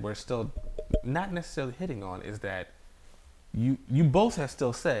is that we're still not necessarily hitting on is that you both have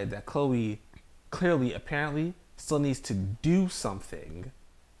still said that Chloe clearly, apparently, still needs to do something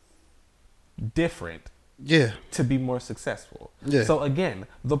different to be more successful. So again,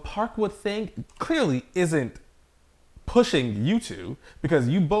 the Parkwood thing clearly isn't pushing you two because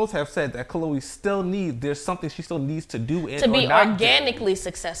you both have said that Chloe there's something she still needs to do to be organically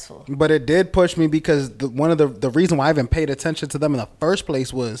successful. But it did push me because one of the reason why I even paid attention to them in the first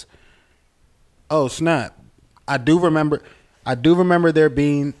place was, oh snap, I do remember there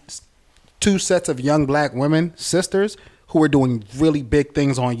being two sets of young black women, sisters, who were doing really big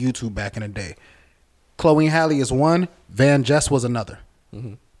things on YouTube back in the day. Chloe and Halle is one. Van Jess was another.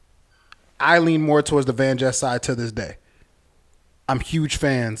 I lean more towards the Van Jess side to this day. I'm huge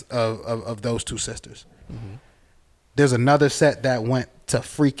fans of those two sisters. There's another set that went to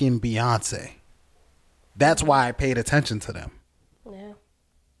freaking Beyonce. That's why I paid attention to them. Yeah.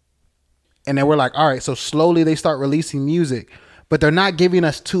 And then we're like, all right, so slowly they start releasing music, but they're not giving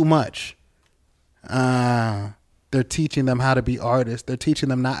us too much. They're teaching them how to be artists. They're teaching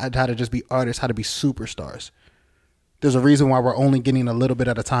them not how to just be artists, how to be superstars. There's a reason why we're only getting a little bit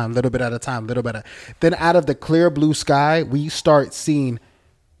at a time, little bit at a time, little bit. Then out of the clear blue sky, we start seeing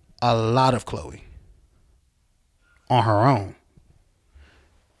a lot of Chloe on her own.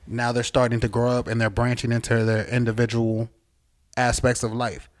 Now they're starting to grow up and they're branching into their individual aspects of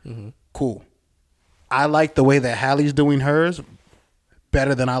life. Cool. I like the way that Halle's doing hers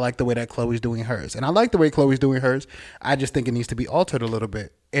better than I like the way that Chloe's doing hers. And I like the way Chloe's doing hers. I just think it needs to be altered a little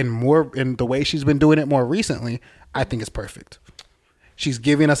bit. And more in the way she's been doing it more recently, I think it's perfect. She's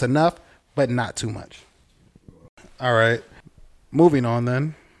giving us enough, but not too much. All right. Moving on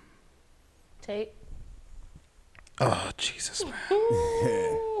then. Tate. Oh, Jesus,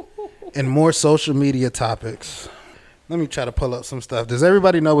 man. And more social media topics. Let me try to pull up some stuff. Does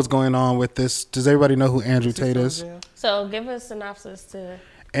everybody know what's going on with this? Does everybody know who Andrew Tate is? So give us a synopsis to...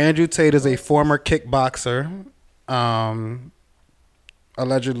 Andrew Tate is a former kickboxer.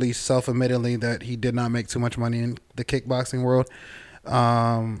 Allegedly self-admittedly that he did not make too much money in the kickboxing world.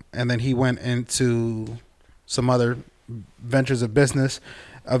 And then he went into some other ventures of business.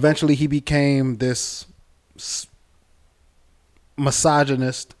 Eventually he became this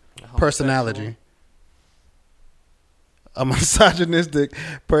misogynist personality. A misogynistic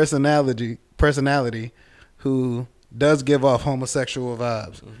personality who does give off homosexual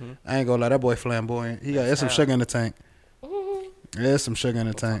vibes. I ain't gonna lie, that boy flamboyant. There's some sugar in the tank. There's some sugar in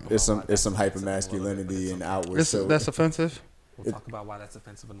the tank. It's some hypermasculinity and outward. That's offensive. We'll talk about why that's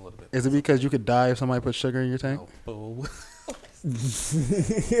offensive in a little bit. Is it because you could die if somebody put sugar in your tank? No.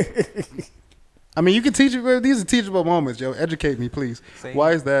 I mean, you can teach it. These are teachable moments, yo. Educate me, please.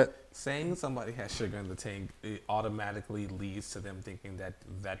 Why is that? Saying somebody has sugar in the tank, it automatically leads to them thinking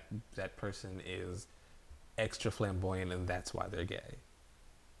that person is extra flamboyant and that's why they're gay.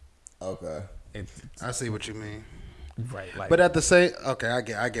 Okay. I see what you mean. Right. Like, but at the same, okay,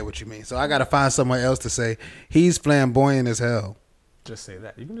 I get what you mean. So I got to find somewhere else to say he's flamboyant as hell. Just say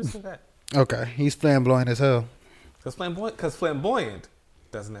that. You can just say that. Okay, he's flamboyant as hell. Because flamboyant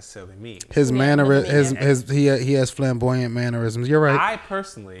doesn't necessarily mean his he has flamboyant mannerisms. You're right. I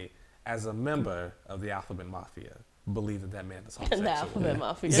personally, as a member of the Alphabet Mafia, believe that man is homosexual. The Alphabet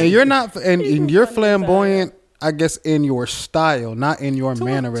Mafia. And you're not, and you're flamboyant, I guess, in your style, not in your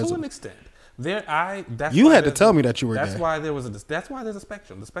mannerisms. To an extent. You had to tell me that you were that's gay. Why that's why there's a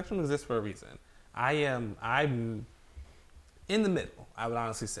spectrum. The spectrum exists for a reason. I'm in the middle, I would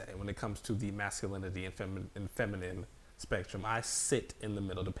honestly say, when it comes to the masculinity and feminine spectrum. I sit in the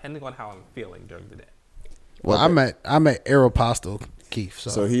middle, depending on how I'm feeling during the day. Well, I met Aeropostale Keith,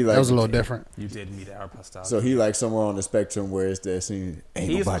 so he like, that was a little different. You did meet Aeropostale. So he like somewhere on the spectrum where it's that scene.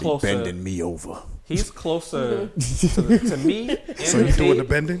 Ain't nobody bending me over. He's closer to me. So you doing the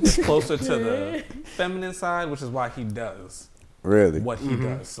bending? He's closer to the feminine side, which is why he does what he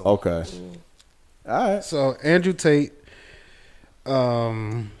does. So. Okay. All right. So Andrew Tate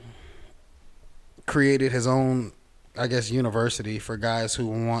created his own, I guess, university for guys who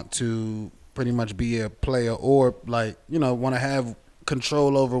want to pretty much be a player or like, want to have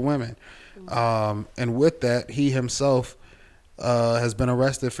control over women. And with that, he himself has been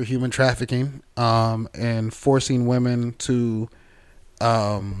arrested for human trafficking and forcing women to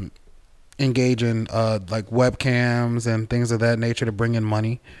engage in like webcams and things of that nature to bring in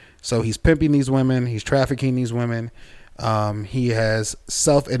money. So he's pimping these women. He's trafficking these women. He has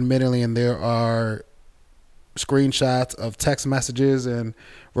self-admittedly, and there are screenshots of text messages and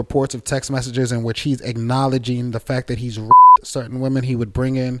reports of text messages in which he's acknowledging the fact that he's raped certain women. He would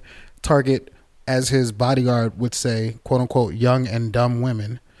bring in, target, as his bodyguard would say, quote unquote, young and dumb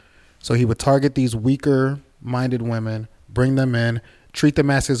women. So he would target these weaker minded women, bring them in, treat them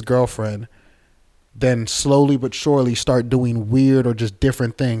as his girlfriend, then slowly but surely start doing weird or just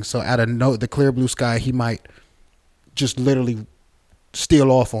different things. So out of the clear blue sky, he might just literally steal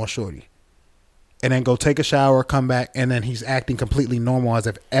off on shorty and then go take a shower, come back, and then he's acting completely normal as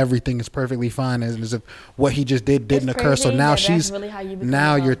if everything is perfectly fine, as if what he just didn't occur. So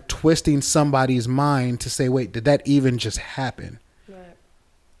now you're twisting somebody's mind to say, wait, did that even just happen? Right.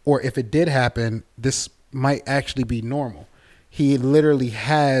 Or if it did happen, this might actually be normal. He literally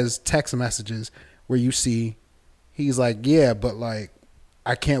has text messages where you see he's like, yeah, but like,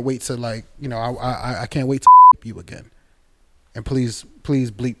 I can't wait to like, I can't wait to you again. And please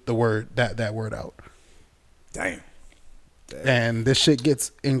bleep the word that word out. Damn. And this shit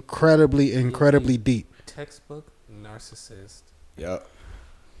gets incredibly deep. Textbook narcissist. Yep.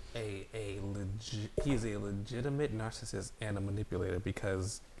 He's a legitimate narcissist and a manipulator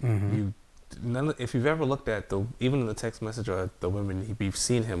because if you've ever looked at even in the text message or the women we've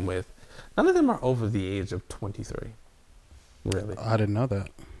seen him with, none of them are over the age of 23. Really, I didn't know that.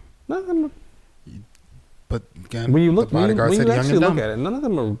 None of them. But again, when you look, the bodyguard said young and dumb. Look at it, none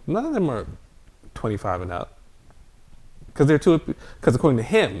of them are 25 and up. Because according to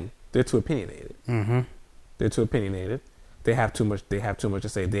him, they're too opinionated. Mm-hmm. They're too opinionated. They have too much to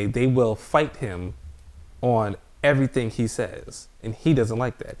say. They will fight him on everything he says, and he doesn't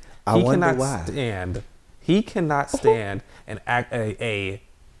like that. He cannot stand and act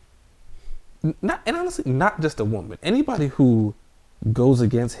not just a woman. Anybody who goes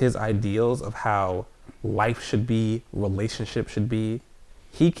against his ideals of how life should be, relationship should be,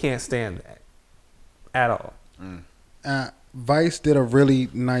 he can't stand that at all. Vice did a really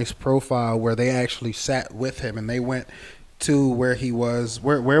nice profile where they actually sat with him and they went to where he was.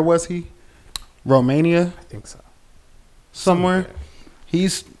 Where was he? Romania? I think so. Somewhere.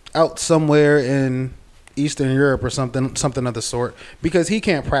 He's out somewhere in Eastern Europe or something of the sort, because he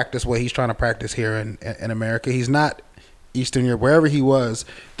can't practice what he's trying to practice here in America. He's not Eastern Europe. Wherever he was,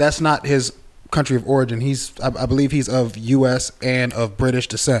 that's not his country of origin. I believe he's of U.S. and of British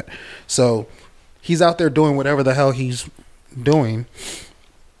descent. So he's out there doing whatever the hell he's doing.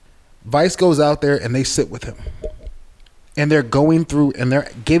 Vice goes out there and they sit with him. And they're going through and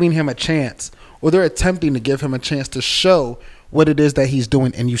they're giving him a chance, or they're attempting to give him a chance to show what it is that he's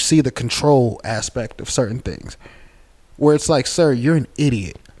doing. And you see the control aspect of certain things where it's like, sir, you're an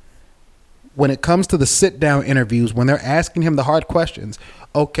idiot. When it comes to the sit down interviews, when they're asking him the hard questions,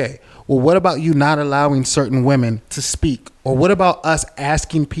 okay, well, what about you not allowing certain women to speak? Or what about us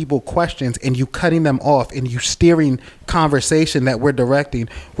asking people questions and you cutting them off and you steering conversation that we're directing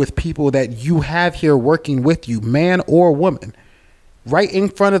with people that you have here working with you, man or woman, right in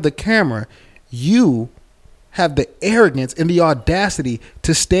front of the camera? You have the arrogance and the audacity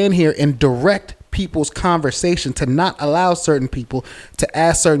to stand here and direct people's conversation, to not allow certain people to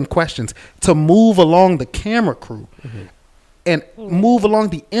ask certain questions, to move along the camera crew and move along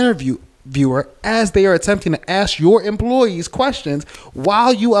the viewer as they are attempting to ask your employees questions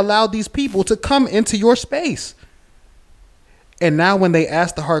while you allow these people to come into your space. And now when they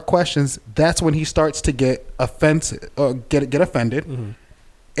ask the hard questions, that's when he starts to get offensive or get offended. Mm-hmm.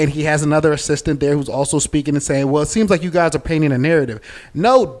 And he has another assistant there who's also speaking and saying, well, it seems like you guys are painting a narrative.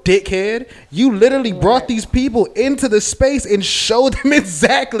 No, dickhead. You literally brought these people into the space and showed them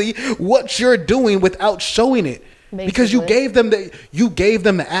exactly what you're doing without showing it. Basically. Because you gave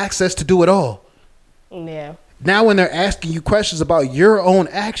them the access to do it all. Yeah. Now when they're asking you questions about your own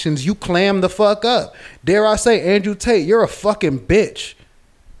actions, you clam the fuck up. Dare I say, Andrew Tate, you're a fucking bitch.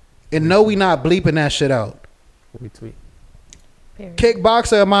 And no, we not bleeping that shit out. Retweet.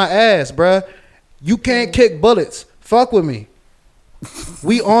 Kickboxer my ass, bruh. You can't kick bullets. Fuck with me.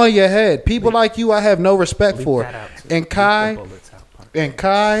 We on your head. People like you, I have no respect for. And Kai,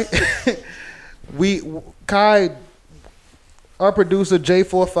 Kai, our producer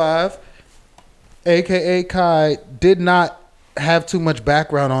J45, aka Kai, did not have too much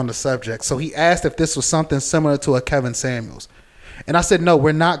background on the subject. So he asked if this was something similar to a Kevin Samuels. And I said, no,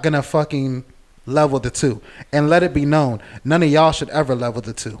 we're not going to fucking level the two. And let it be known, none of y'all should ever level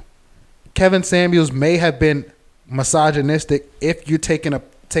the two. Kevin Samuels may have been misogynistic if you're taking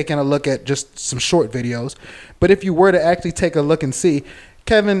a look at just some short videos. But if you were to actually take a look and see,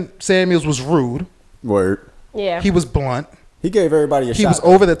 Kevin Samuels was rude. Word. Yeah. He was blunt. He gave everybody a shot. He was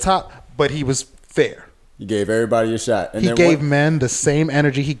over the top, but he was fair. He gave everybody a shot. And he gave men the same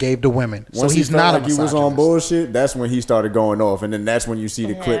energy he gave to women. So he's not like he was on bullshit. That's when he started going off, and then that's when you see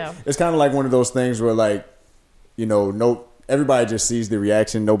the clip. It's kind of like one of those things where, like, you know, everybody just sees the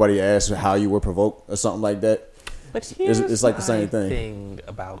reaction. Nobody asks how you were provoked or something like that. But it's like the same thing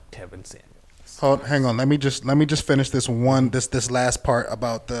about Kevin Samuels. Hang on. Let me just finish this last part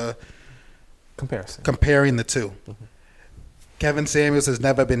about the comparing the two. Mm-hmm. Kevin Samuels has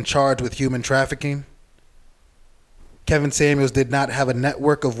never been charged with human trafficking. Kevin Samuels did not have a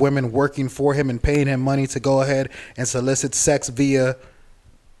network of women working for him and paying him money to go ahead and solicit sex via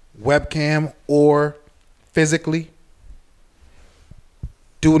webcam or physically.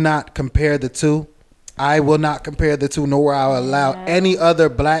 Do not compare the two. I will not compare the two, nor will I allow any other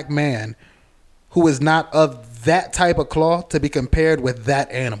black man who is not of that type of cloth to be compared with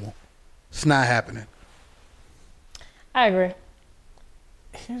that animal. It's not happening. I agree.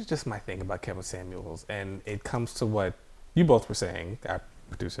 Here's just my thing about Kevin Samuels, and it comes to what you both were saying, our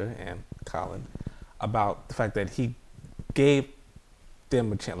producer and Colin, about the fact that he gave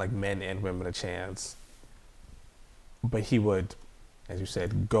them a chance, like men and women a chance, but he would, as you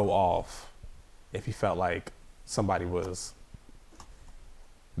said, go off if he felt like somebody was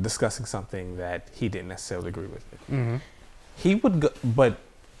discussing something that he didn't necessarily agree with. Mm-hmm. He would go, but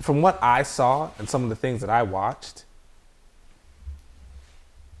from what I saw and some of the things that I watched,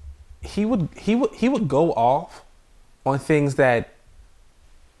 he would go off on things that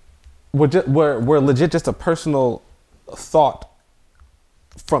were legit just a personal thought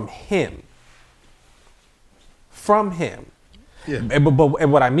from him. Yeah. And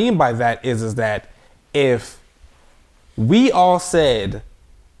what I mean by that is that if we all said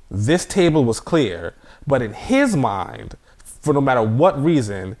this table was clear, but in his mind, for no matter what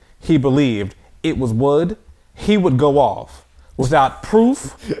reason he believed it was wood, he would go off without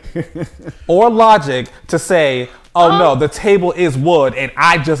proof or logic to say, oh no, the table is wood and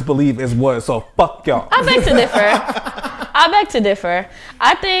I just believe it's wood, so fuck y'all. I beg to differ.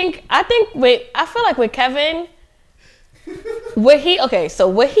 I feel like with Kevin, what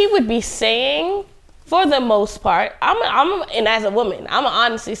he would be saying, for the most part, and as a woman, I'm gonna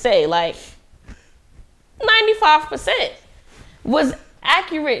honestly say, like, 95% was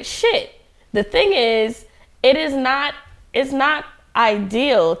accurate shit. The thing is, it's not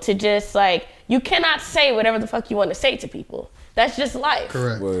ideal to just, like, you cannot say whatever the fuck you want to say to people. That's just life.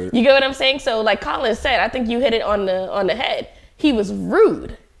 Correct. Word. You get what I'm saying? So, like Colin said, I think you hit it on the head. He was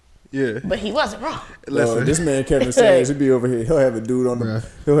rude. Yeah. But he wasn't wrong. Listen, this man Kevin Samuels, he'll be over here. He'll have a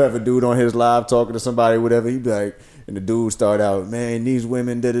dude on his live talking to somebody, whatever. He'd be like, and the dude start out, man, these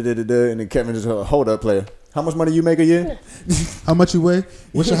women, da da da da da, and then Kevin just hold up, player. How much money you make a year? How much you weigh?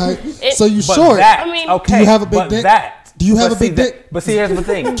 What's your height? It, So you But short? that, I mean- okay, Do you have a big dick? Do you have a big dick? But see, here's the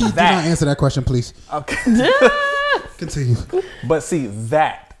thing. Keith, do not answer that question, please. Okay. Continue. But see,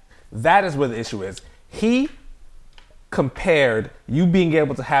 that is where the issue is. He compared you being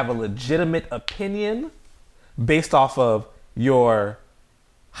able to have a legitimate opinion based off of your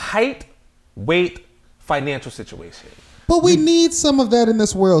height, weight, financial situation. But we need some of that in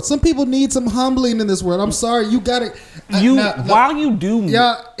this world. Some people need some humbling in this world. I'm sorry, you got it. While you do,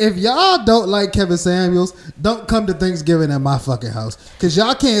 y'all, if y'all don't like Kevin Samuels, don't come to Thanksgiving at my fucking house, because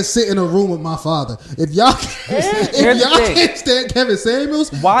y'all can't sit in a room with my father. If y'all can't stand Kevin Samuels,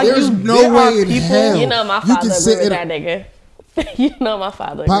 there's no way in hell you know my father agree with that nigga. You know my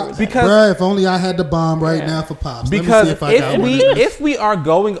father agree with that. Bruh, if only I had the bomb right now for Pops. Because Let me see if I got one of these. if we are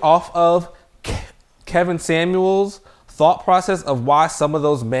going off of Kevin Samuels' thought process of why some of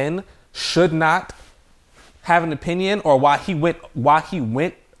those men should not have an opinion, or why he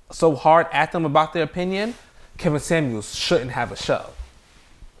went so hard at them about their opinion, Kevin Samuels shouldn't have a show.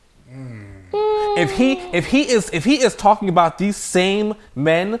 If he is talking about these same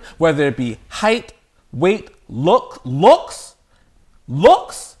men, whether it be height, weight, looks,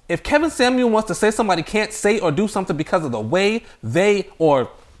 If Kevin Samuel wants to say somebody can't say or do something because of the way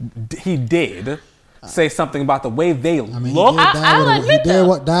he did say something about the way they look. He did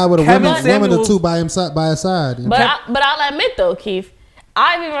die with a woman or two by his side. But I'll admit though, Keith,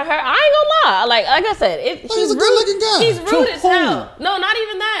 I've even heard. I ain't gonna lie. Like I said, he's a good-looking guy. He's rude as hell. No, not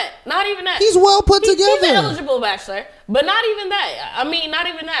even that. Not even that. He's well put together. He's an eligible bachelor, but not even that. I mean, not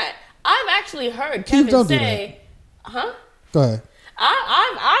even that. I've actually heard Kevin say, "Huh?" Go ahead.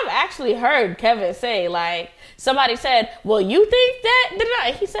 I've actually heard Kevin say, like, somebody said, "Well, you think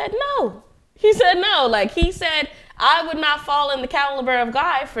that?" He said, "No." He said, "No." Like, he said, I would not fall in the caliber of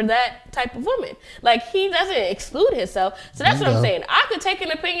guy for that type of woman. Like, he doesn't exclude himself. So that's what I'm saying. I could take an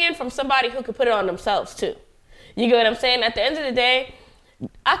opinion from somebody who could put it on themselves too. You get what I'm saying? At the end of the day,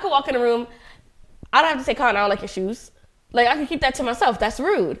 I could walk in a room. I don't have to say, Colin, I don't like your shoes. Like, I can keep that to myself. That's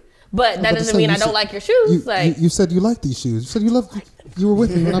rude. But that doesn't mean I don't like your shoes. You said you like these shoes. You said you were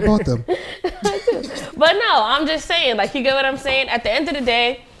with me when I bought them. But no, I'm just saying, like, you get what I'm saying? At the end of the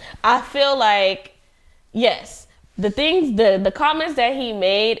day, I feel like, yes, the comments that he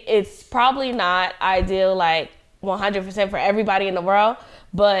made, it's probably not ideal, like 100% for everybody in the world,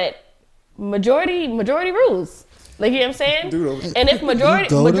 but majority rules. Like, you know what I'm saying? Dude, and if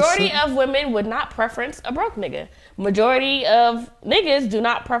majority of women would not preference a broke nigga. Majority of niggas do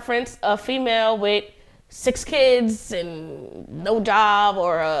not preference a female with 6 kids and no job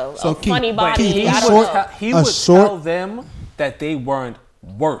or a funny body. He would tell them that they weren't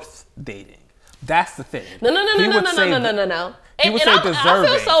worth dating. That's the thing. No. And I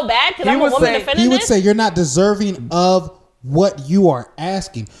feel so bad because I'm a woman defending this. He would say you're not deserving of what you are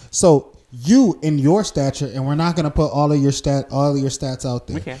asking. So you, in your stature, and we're not going to put all of your stats out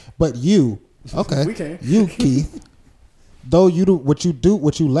there. We can. But you, okay, we can. You, Keith, though you do what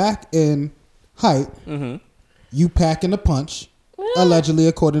you lack in height, you pack in the punch. Allegedly,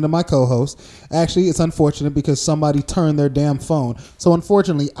 according to my co-host. Actually, it's unfortunate because somebody turned their damn phone. So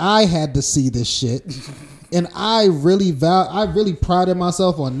unfortunately, I had to see this shit. And I really prided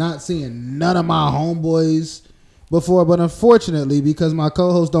myself on not seeing none of my homeboys before. But unfortunately, because my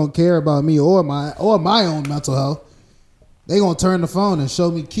co-hosts don't care about me or my own mental health, they gonna turn the phone and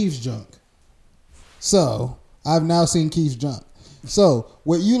show me Keith's junk. So I've now seen Keith's junk. So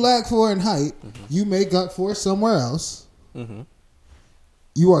what you lack for in height, you make up for somewhere else.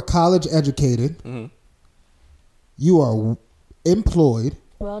 You are college educated. You are employed.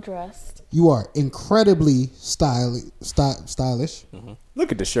 Well dressed. You are incredibly stylish.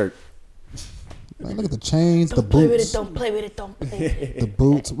 Look at the shirt. Man, look at the chains, the boots. Don't play with it. The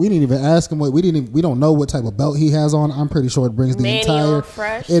boots. We didn't even ask him we don't know what type of belt he has on. I'm pretty sure it brings the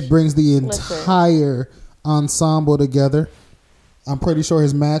entire ensemble together. I'm pretty sure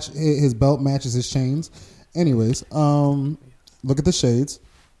his belt matches his chains. Anyways, look at the shades.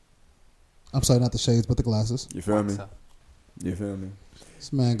 I'm sorry, not the shades, but the glasses. You feel me? You feel me?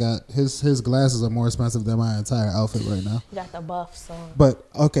 This man got his glasses are more expensive than my entire outfit right now. You got the buffs on. But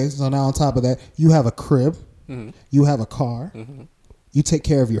okay, so now on top of that, you have a crib, you have a car, you take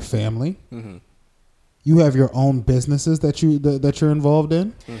care of your family, you have your own businesses that you're involved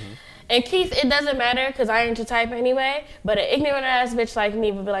in. And Keith, it doesn't matter because I ain't your type anyway. But an ignorant ass bitch like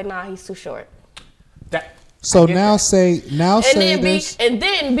me would be like, nah, he's too short. So now say this. And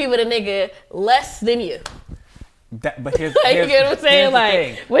then be with a nigga less than you. But here's you get what I'm saying?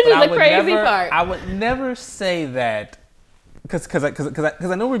 Like, which is the crazy part. I would never say that because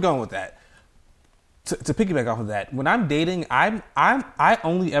I know we're going with that. To piggyback off of that, when I'm dating, I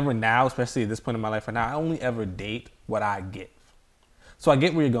only ever now, especially at this point in my life right now, I only ever date what I get. So I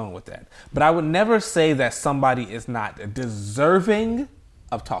get where you're going with that. But I would never say that somebody is not deserving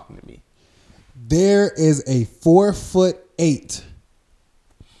of talking to me. There is a 4'8",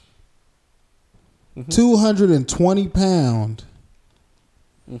 220 pound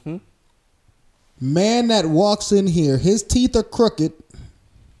man that walks in here. His teeth are crooked.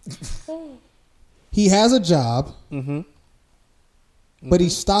 He has a job, but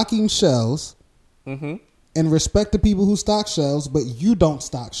he's stocking shelves. And respect the people who stock shelves, but you don't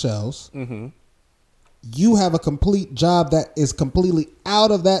stock shelves. You have a complete job that is completely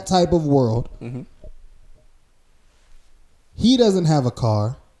out of that type of world. He doesn't have a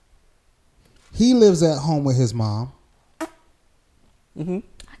car. He lives at home with his mom. I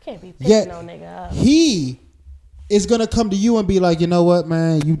can't be picking no nigga up. He is gonna come to you and be like, you know what,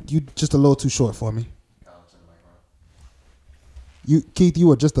 man, you just a little too short for me. Keith,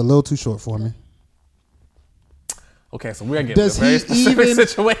 you are just a little too short for me. Okay, so we're getting a very specific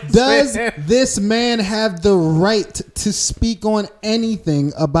situation. Does this man have the right to speak on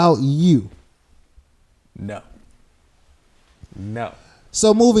anything about you? No.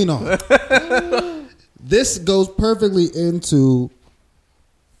 So moving on. This goes perfectly into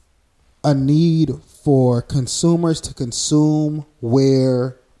a need for consumers to consume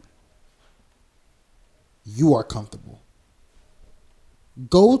where you are comfortable.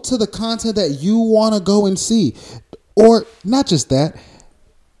 Go to the content that you want to go and see. Or not just that.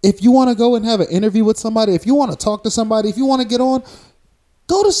 If you want to go and have an interview with somebody, if you want to talk to somebody, if you want to get on,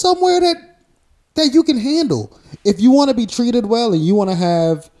 go to somewhere that you can handle. If you want to be treated well and you want to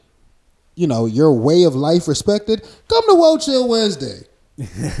have, your way of life respected, come to Woah Chill Wednesday.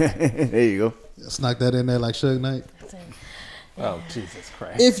 There you go. Snuck that in there like Suge Knight. Oh, Jesus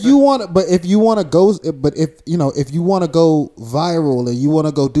Christ. If you want to go viral and you want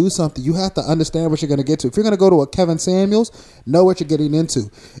to go do something, you have to understand what you're going to get to. If you're going to go to a Kevin Samuels, know what you're getting into.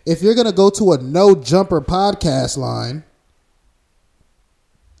 If you're going to go to a No Jumper podcast line,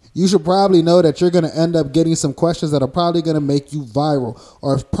 you should probably know that you're going to end up getting some questions that are probably going to make you viral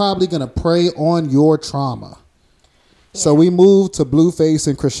or probably going to prey on your trauma. Yeah. So we moved to Blueface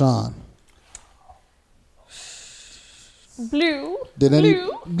and Chrisean. Blue.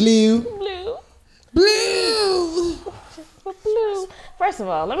 First of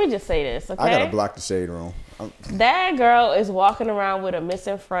all, let me just say this, okay? I gotta block the shade room. That girl is walking around with a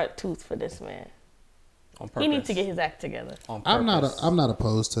missing front tooth for this man. On purpose. He needs to get his act together. I'm not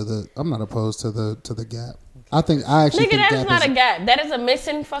opposed to the gap. I think I actually think that is not a gap. That is a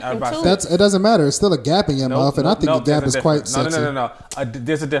missing fucking tooth. It doesn't matter. It's still a gap in your mouth, and I think the gap is quite sexy. No.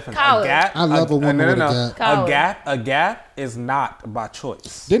 There's a difference. College. A gap. I love a woman with a gap. A gap is not by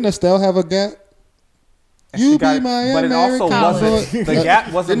choice. Didn't Estelle have a gap? You be my but it also wasn't. The gap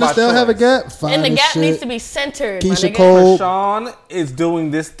wasn't by choice. Didn't Estelle have a gap? Fine and the gap needs to be centered. Keisha Cole. Chrisean is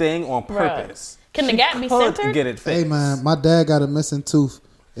doing this thing on purpose. Can the gap be centered? Get it fixed. Hey man, my dad got a missing tooth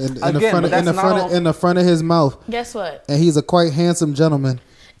in the front of his mouth. Guess what? And he's a quite handsome gentleman.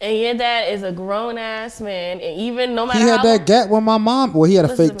 And your dad is a grown ass man, and even no matter he had that gap with my mom. Well, he had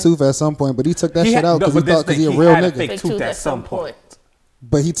a fake tooth at some point, but he took that shit out because because he a real nigga. Fake tooth at some point.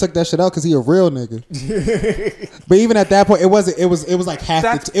 But he took that shit out because he a real nigga. But even at that point, it was like half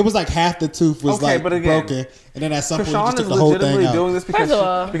the tooth was broken, and then at some point he just took the whole thing out. Doing this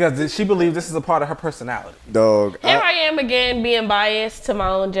because she believed this is a part of her personality. Dog. Here I am again being biased to my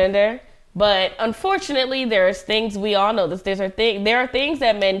own gender, but unfortunately, there's things we all know. There are things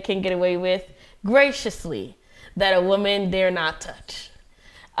that men can get away with graciously that a woman dare not touch.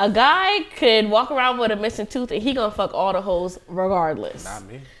 A guy could walk around with a missing tooth and he gonna fuck all the hoes regardless. Not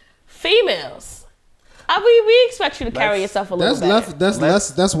me. Females. We expect you to carry yourself a little better.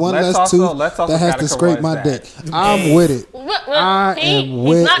 That's one less tooth that has to scrape my dick. I'm with it.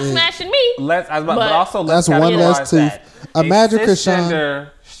 He's not smashing me. That's one less tooth. Imagine a Chrisean.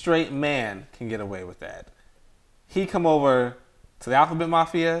 Cisgender straight man can get away with that. He come over to the Alphabet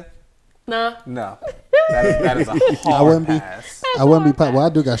Mafia. No. That is a hard pass. I wouldn't be. Well, I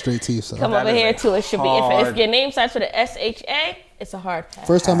do got straight teeth. So come over here to it should be. If your name starts with a SHA, it's a hard pass.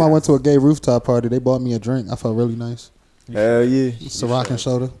 First time I went to a gay rooftop party, they bought me a drink. I felt really nice. Hell yeah. Ciroc and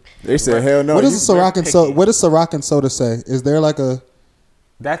soda. They said hell no. What does Ciroc and soda? What does Ciroc and soda say? Is there like a?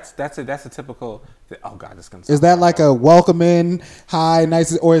 That's a typical. Oh God, this comes. Is that like a welcome in, hi,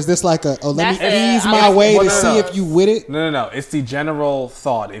 nice, or is this like a let me ease my way to see if you with it? No. It's the general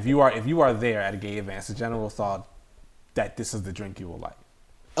thought. If you are there at a gay event, it's the general thought that this is the drink you will like.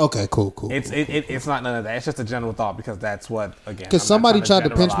 Okay, cool. It's not none of that. It's just a general thought because that's what again. Because somebody tried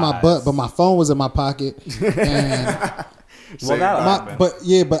to pinch my butt, but my phone was in my pocket. And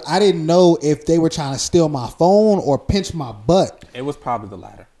but I didn't know if they were trying to steal my phone or pinch my butt. It was probably the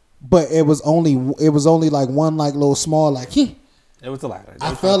latter. But it was only like one like little small like. It was the latter.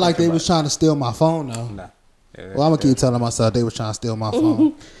 I felt like they was trying to steal my phone though. No. Well, I'm gonna keep telling myself they was trying to steal my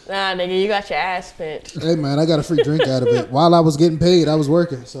phone. Nah, nigga, you got your ass pinched. Hey man, I got a free drink out of it. While I was getting paid, I was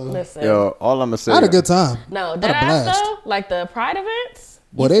working. So listen, yo, all I'm gonna say, I had a good time. No, that ass though, like the Pride events.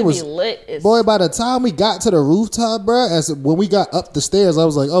 Boy, they was lit. Boy, by the time we got to the rooftop, bro, when we got up the stairs, I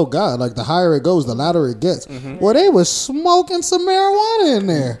was like, oh God, like the higher it goes, the louder it gets. Mm-hmm. Boy, they was smoking some marijuana in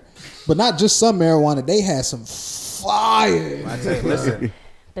there. But not just some marijuana, they had some fire. I tell you, listen,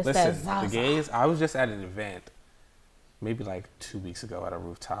 the gays, I was just at an event maybe like 2 weeks ago at a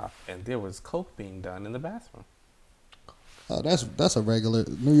rooftop, and there was coke being done in the bathroom. Oh, that's a regular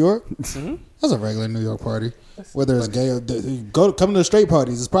New York. Mm-hmm. That's a regular New York party. Whether it's gay or come to the straight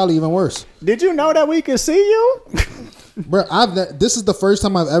parties, it's probably even worse. Did you know that we could see you, bro? This is the first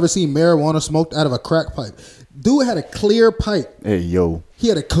time I've ever seen marijuana smoked out of a crack pipe. Dude had a clear pipe. Hey yo, he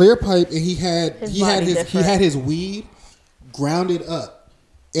had a clear pipe, and he had his weed grounded up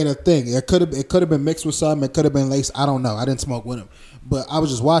in a thing. It could have been mixed with something. It could have been laced. I don't know. I didn't smoke with him, but I was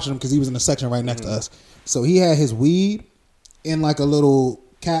just watching him because he was in the section right next to us. So he had his weed in like a little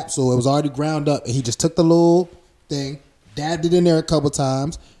capsule. It was already ground up, and he just took the little thing, dabbed it in there a couple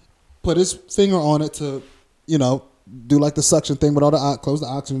times, put his finger on it to, do like the suction thing with all the close the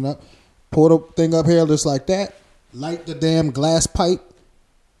oxygen up, pour the thing up here just like that, light the damn glass pipe,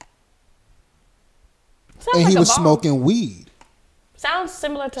 Sounds and like he a was bomb. smoking weed. Sounds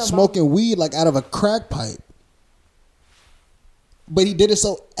similar to a Smoking weed like out of a crack pipe. But he did it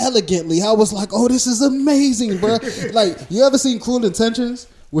so elegantly. I was like, oh, this is amazing, bro. Like, you ever seen Cruel Intentions?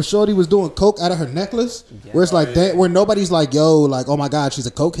 Where Shorty was doing coke out of her necklace? Yeah. Where it's like that, where nobody's like, yo, like, oh my God, she's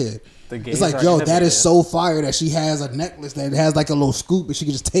a cokehead. It's like, yo, that is so fire that she has a necklace that has like a little scoop and she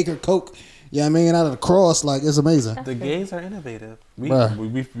can just take her coke, out of the cross. Like, it's amazing. The gays are innovative.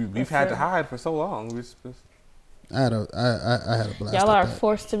 We've had to hide for so long. I had a blast. Y'all are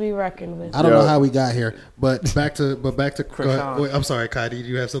forced to be reckoned with. I don't know how we got here, but back to wait, I'm sorry, Kai. Did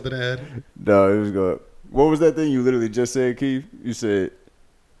you have something to add? No, it was good. What was that thing you literally just said, Keith? You said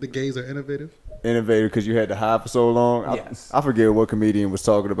the gays are innovative. Innovative because you had to hide for so long. Yes. I forget what comedian was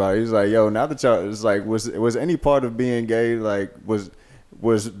talking about. He was like, "Yo, now that y'all, it's like, was any part of being gay like was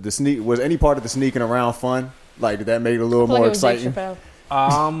any part of the sneaking around fun? Like, did that make it a little more exciting?" Fun.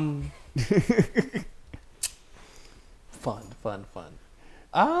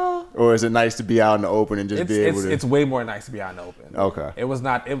 Or is it nice to be out in the open and just be able to? It's way more nice to be out in the open. Okay. It was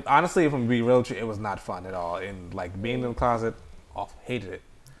not. Honestly, if I'm being real, it was not fun at all. And like being in the closet, hated it.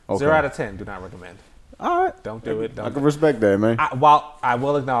 Okay. 0 out of 10. Do not recommend. All right. Don't do it. I can respect that, man. While I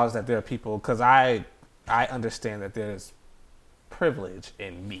will acknowledge that there are people, because I understand that there's privilege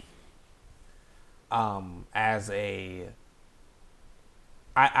in me. I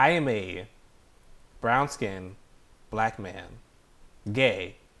am a brown skinned black man,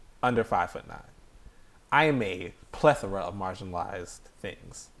 gay, under 5'9". I am a plethora of marginalized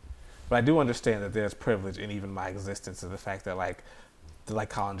things, but I do understand that there's privilege in even my existence, and the fact that like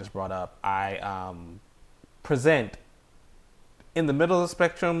Colin just brought up, I present in the middle of the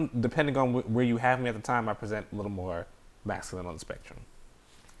spectrum. Depending on where you have me at the time, I present a little more masculine on the spectrum.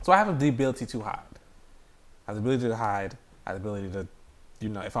 So I have the ability to hide. I have the ability to hide. I have the ability to,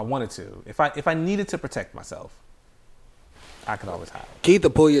 if I wanted to, if I needed to protect myself, I could always hide. Keith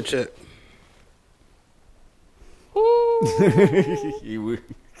will pull your chip.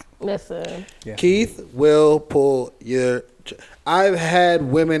 Listen. Yeah. Keith will pull your chip. I've had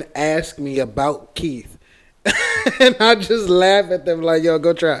women ask me about Keith, and I just laugh at them like, yo,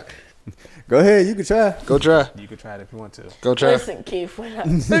 go try. Go ahead, you can try. Go try. You could try it if you want to. Go try. Listen, Keith, when I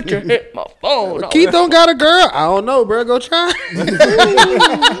hit my phone. Keith don't got a girl. I don't know, bro. Go try. I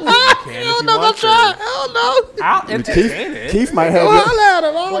don't know. Go try. I don't know. I'll entertain it. Keith might have.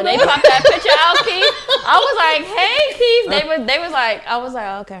 When they popped that picture out, Keith, I was like, "Hey, Keith." They was like, I was like,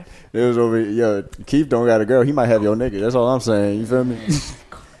 oh, "Okay." It was over. Yo, Keith don't got a girl. He might have your nigga. That's all I'm saying. You feel me?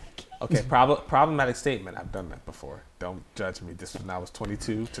 Okay, problematic statement. I've done that before. Don't judge me. This was when I was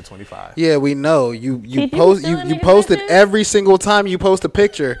 22 to 25. Yeah, we know. You Keith, posted every single time you post a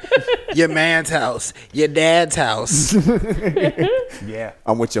picture. Your man's house, your dad's house. Yeah,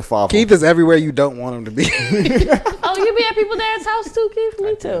 I'm with your father. Keith is everywhere you don't want him to be. Oh, you be at people's dad's house too, Keith?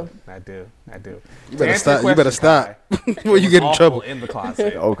 Me too. I do. You better stop. You better stop. Before you get in trouble. In the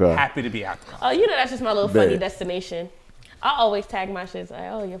closet. Okay. Happy to be out the closet. Oh, that's just my little funny destination. I always tag my shit like,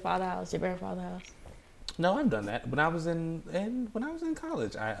 "Oh, your father's house, your grandfather's house." No, I've done that. When I was in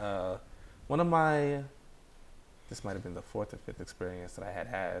college, one of my, this might have been the 4th or 5th experience that I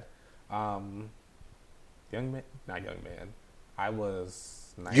had. Not young man. I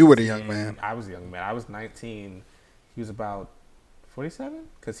was 19. You were the young man. I was a young man. I was 19. He was about 47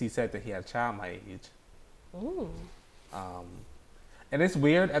 because he said that he had a child my age. Ooh. And it's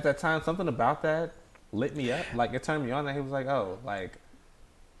weird at that time. Something about that lit me up. Like, it turned me on. And he was like, "Oh, like."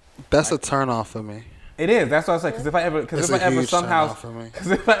 That's a turn off for me. It is. That's what I was like. Because if I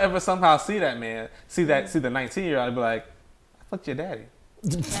ever somehow see that man, see the 19-year-old, I'd be like, "I fucked your daddy."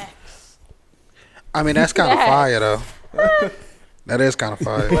 I mean, that's kind of fire though. That is kind of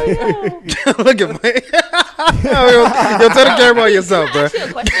fire. Look at me. Yo, tell the camera on yourself, bro.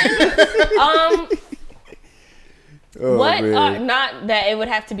 Not that it would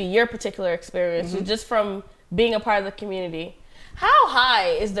have to be your particular experience, just from being a part of the community. How high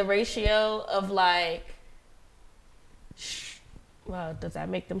is the ratio of like, well, does that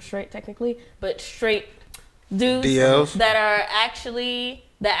make them straight technically? But straight dudes DLs that actually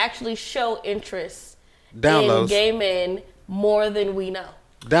show interest downloads in gay men more than we know.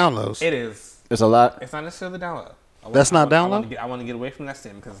 downloads. It is. It's a lot. It's not necessarily download. That's not down low? I want to get away from that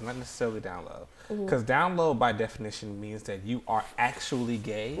statement because it's not necessarily down low. Because down low, by definition, means that you are actually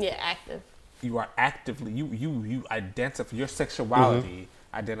gay. Yeah, active. You are actively you identify your sexuality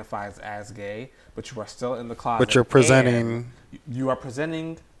identifies as gay, but you are still in the closet. But you're presenting. You are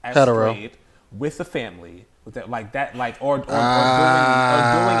presenting as hetero. straight with a family, with that or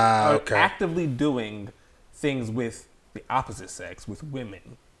actively doing things with the opposite sex, with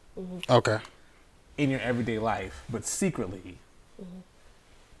women. Okay. In your everyday life, but secretly.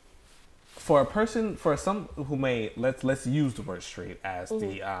 For some who may let's use the word straight as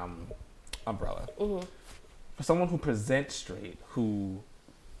the umbrella. For someone who presents straight, who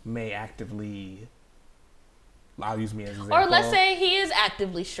may actively, I'll use me as an example. Or let's say he is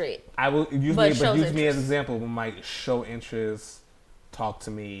actively straight. I will use me as an example. Who might show interest, talk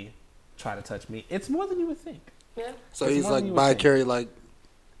to me, try to touch me. It's more than you would think. Yeah. So he's like bi-carry, like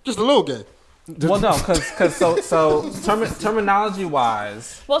just a little gay. Well, no, because terminology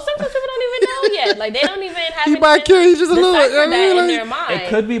wise. Well, sometimes people don't even know yet. Like they don't even have. He bi-curious, just a little. In their mind. It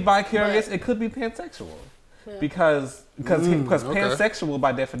could be bi-curious. It could be pansexual. Yeah. Because pansexual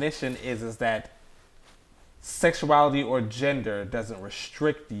by definition is that sexuality or gender doesn't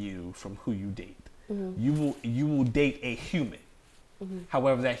restrict you from who you date. You will date a human.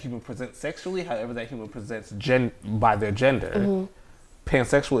 However that human presents sexually, however that human presents by their gender.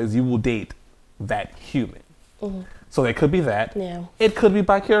 Pansexual is you will date that human. So it could be that. Yeah. It could be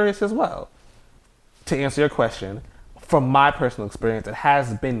bi-curious as well. To answer your question, from my personal experience, it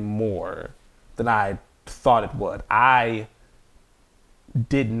has been more than I thought it would. I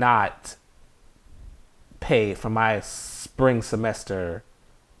did not pay for my spring semester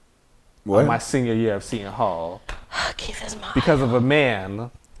of my senior year of Seton Hall because of a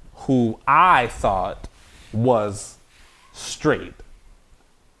man who I thought was straight.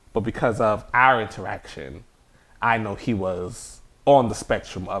 But because of our interaction, I know he was on the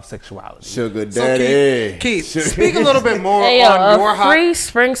spectrum of sexuality. Sugar daddy. So Keith, speak a little bit more on your free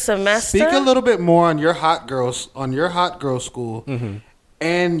spring semester. Speak a little bit more on your hot girl school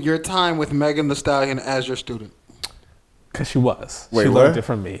and your time with Megan Thee Stallion as your student. Because she was. Wait, she what? learned it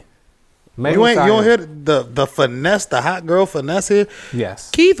from me. You don't hear the finesse, the hot girl finesse here?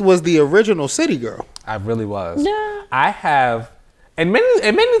 Yes. Keith was the original city girl. I really was. Yeah. I have. And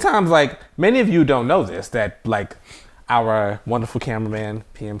many times, like, many of you don't know this, that, like, our wonderful cameraman,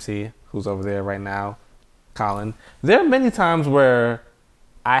 PMC, who's over there right now, Colin, there are many times where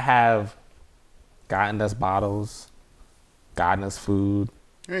I have gotten us bottles, gotten us food.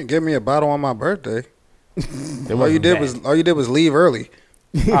 You didn't give me a bottle on my birthday. All you did was leave early.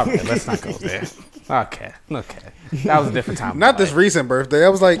 All right, let's not go there. Okay. That was a different time. Not this recent birthday. I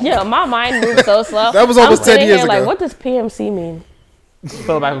was like... Yeah, my mind moved so slow. That was almost 10 years ago. Like, what does PMC mean?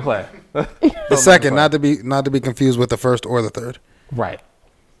 Fill it back and play. The second, not to be confused with the first or the third. Right.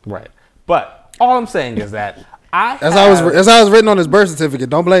 But all I'm saying is that as I was written on his birth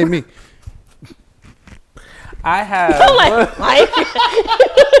certificate. Don't blame me. I have. All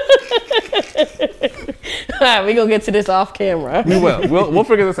right, we're gonna get to this off camera. We will. We'll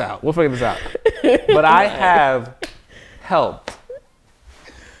figure this out. But I have helped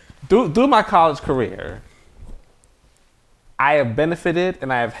through my college career. I have benefited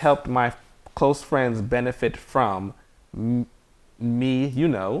and I have helped my close friends benefit from me,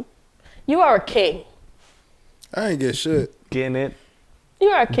 You are a king. I ain't get shit. Getting it. You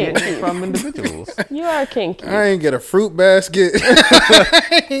are a king. Getting it from individuals. You are a king. I ain't get a fruit basket.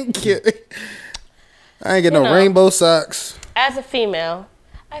 I ain't get no rainbow socks. As a female,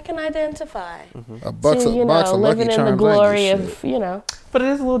 I can identify. A box of Lucky living in the Charms, glory of, But it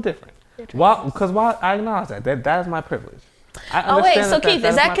is a little different. Because while I acknowledge that is my privilege. So Keith,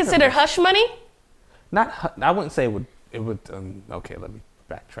 is that considered hush money? I wouldn't say it would. Okay, let me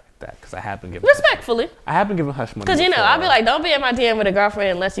backtrack that because I have been given respectfully. I have been given hush money. Because I'll be like, don't be in my DM with a girlfriend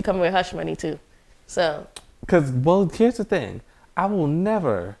unless you come with hush money too. So. Because here's the thing, I will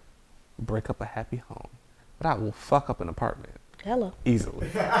never break up a happy home, but I will fuck up an apartment. Hello. Easily.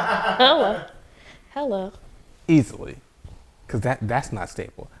 Hello. Easily, because that's not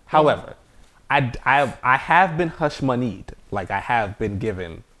stable. However. I have been hush moneyed. Like I have been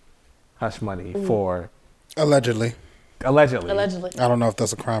given hush money for allegedly. I don't know if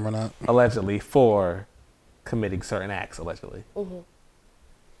that's a crime or not. Allegedly for committing certain acts. Allegedly,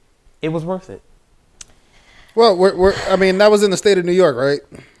 it was worth it. Well, that was in the state of New York, right?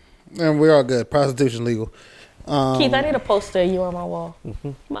 And we're all good. Prostitution legal. Keith, I need a poster of you on my wall.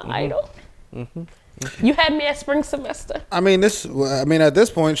 My idol. You had me at spring semester. At this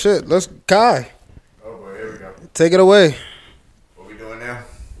point, shit. Let's Kai. Oh boy, here we go. Take it away. What we doing now?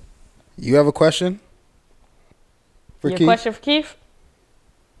 You have a question? Your question for Keith?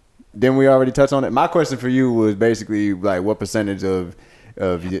 Then we already touched on it. My question for you was basically like what percentage of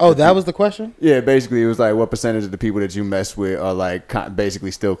that was the question? Yeah, basically it was like what percentage of the people that you mess with are like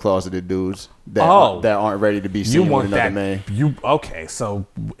basically still closeted dudes that aren't ready to be seen with another man. Okay? So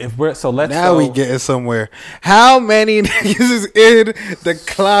let's now we getting somewhere. How many niggas is in the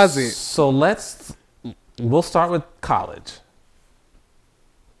closet? So we'll start with college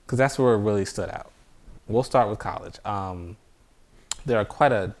because that's where it really stood out. We'll start with college. There are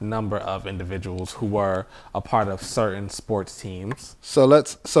quite a number of individuals who were a part of certain sports teams. See. All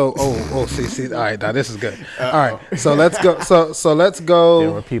right, now this is good. All right, so let's go. So let's go.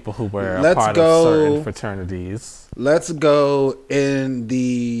 There were people who were a part of certain fraternities. Let's go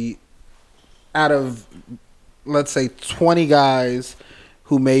out of, let's say, 20 guys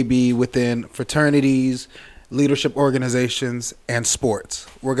who may be within fraternities, leadership organizations, and sports.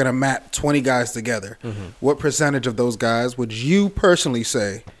 We're going to map 20 guys together. Mm-hmm. What percentage of those guys would you personally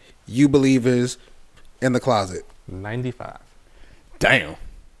say you believe is in the closet? 95. Damn.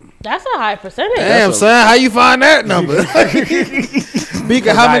 That's a high percentage. Damn, son. How you find that number?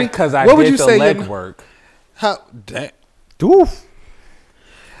 Bika, how many? Because I what did would you the say legwork. Damn. Doof.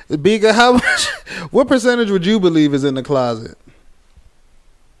 Bika, how much? What percentage would you believe is in the closet?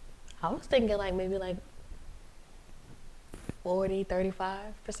 I was thinking maybe 40,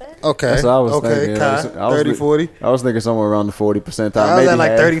 35%. Okay. That's what I was thinking. 30, 40. I was thinking somewhere around the 40%. I was at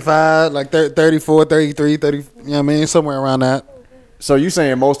like 35, like 34, 33, 30. You know what I mean? Somewhere around that. So you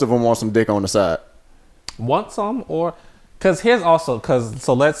saying most of them want some dick on the side? Want some or because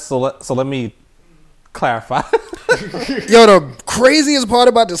let me clarify. Yo, the craziest part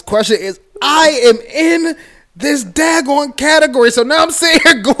about this question is I am in this daggone category. So now I'm sitting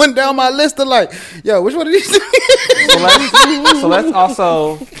here going down my list of yo, which one of these? Let's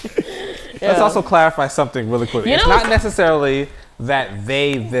also clarify something really quickly. It's not necessarily that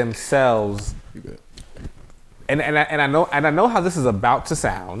they themselves, and I know how this is about to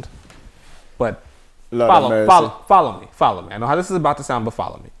sound, but follow me. I know how this is about to sound, but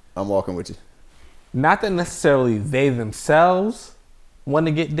follow me. I'm walking with you. Not that necessarily they themselves want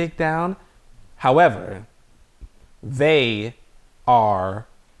to get dick down. However, they are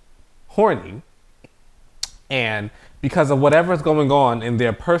horny, and because of whatever's going on in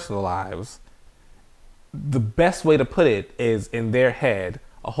their personal lives, the best way to put it is in their head,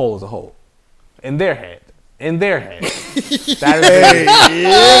 a hole is a hole. In their head. That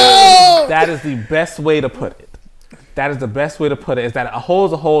is the best way to put it. That is the best way to put it, is that a hole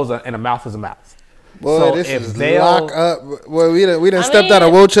is a hole and a mouth is a mouth. Boy, so this is lock up. Well, we done stepped out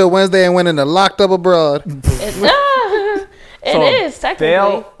of Woah Chill Wednesday and went into locked up abroad. It is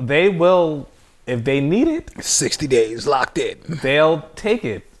technically. They will, if they need it, 60 days locked in. They'll take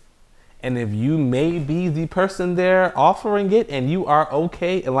it, and if you may be the person there offering it, and you are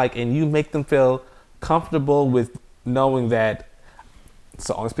okay, and you make them feel comfortable with knowing that.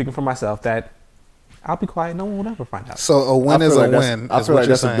 So I'm speaking for myself that. I'll be quiet. No one will ever find out. So a win is a win. I feel like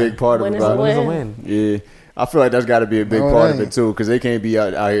that's a big part of it. Win is a win. Yeah. I feel like that's got to be a big part of it, too, because they can't be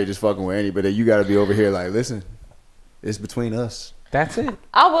out here just fucking with anybody. You got to be over here listen, it's between us. That's it.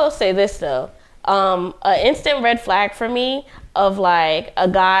 I will say this, though. An instant red flag for me of, a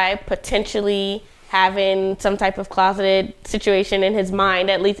guy potentially having some type of closeted situation in his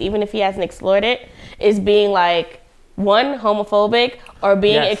mind, at least even if he hasn't explored it, is being, one, homophobic, or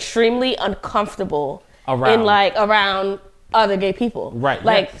being extremely uncomfortable around other gay people.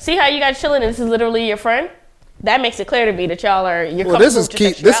 Right. See how you guys chilling and this is literally your friend? That makes it clear to me that y'all are Well, this is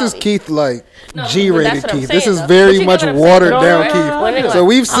Keith. This is Keith G-rated Keith. This is though. very much watered down Keith. So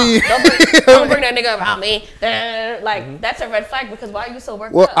we've seen. Don't bring that nigga around me. That's a red flag because why are you so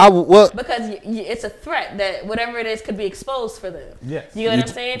worked up? Because it's a threat that whatever it is could be exposed for them. Yes. You know what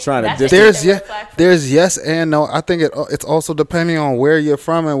I'm saying? There's yes and no. I think it's also depending on where you're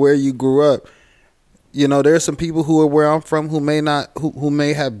from and where you grew up. You know, there's some people who are where I'm from who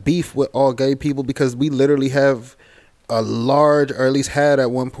may have beef with all gay people because we literally have a large, or at least had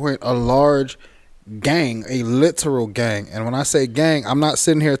at one point, a large gang, a literal gang. And when I say gang, I'm not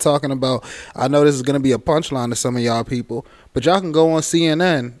sitting here talking about, I know this is going to be a punchline to some of y'all people, but y'all can go on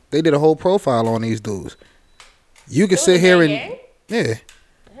CNN. They did a whole profile on these dudes. You can sit here and, yeah.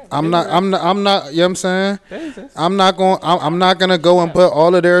 I'm not, you know what I'm saying? I'm not going to go and put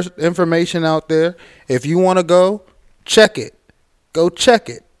all of their information out there. If you want to go, check it. Go check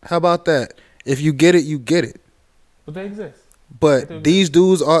it. How about that? If you get it, you get it. But they exist. But these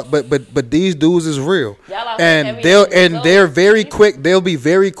dudes are, but these dudes is real. And they're very quick. They'll be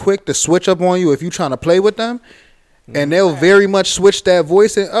very quick to switch up on you if you trying to play with them. and they'll very much switch that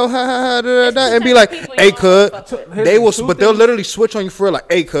voice and ha ha ha da, da, da, and be like, "Hey, cud." They will, but they'll literally switch on you for real,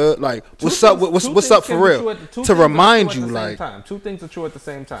 like, "Hey, cud, like, what's up? What's up for real?" To remind you, like, two things are true at the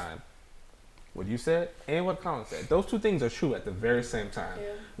same time. What you said and what Colin said. Those two things are true at the very same time. Yeah.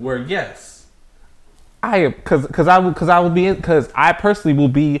 Where yes, I personally will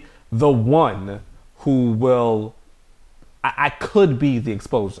be the one who will. I could be the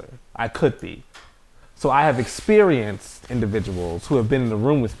exposer. I could be. So I have experienced individuals who have been in the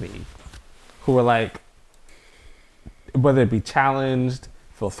room with me, who are like, whether it be challenged,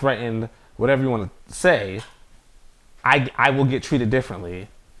 feel threatened, whatever you want to say, I will get treated differently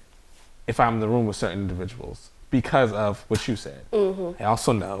if I'm in the room with certain individuals because of what you said. I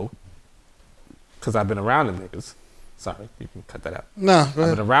also know, because I've been around them niggas. Sorry, you can cut that out. Nah, I've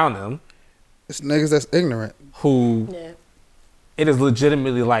been around them. It's niggas that's ignorant. Who, it is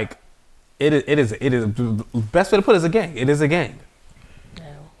legitimately like, it is the best way to put it is a gang. It is a gang.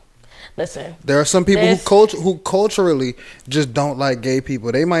 Listen, there are some people who culturally just don't like gay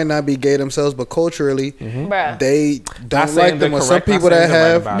people. They might not be gay themselves, but culturally they don't like them. Or some people that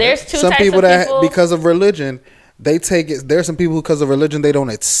have there's two some types people of that people. Because of religion they take it. There's some people who, because of religion, they don't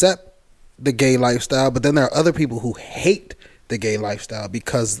accept the gay lifestyle, but then there are other people who hate the gay lifestyle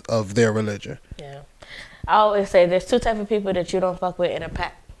because of their religion. Yeah, I always say there's two types of people that you don't fuck with in a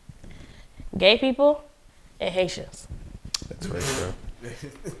pack: gay people and Haitians. That's very true.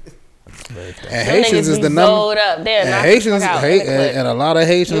 And Haitians is the number. And Haitians hate, and a lot of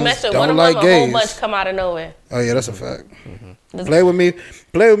Haitians don't like gays. A whole bunch come out of nowhere. Oh yeah, that's a fact. Play with me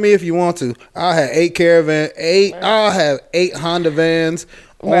if you want to. I'll have 8 Honda vans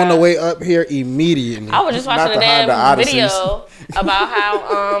on the way up here immediately. I was just watching a damn video about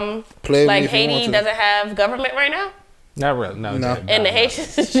how like Haiti doesn't have government right now. Not really, no. And the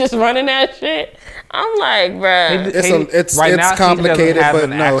Haitians is just running that shit. I'm like, bruh. It's complicated, but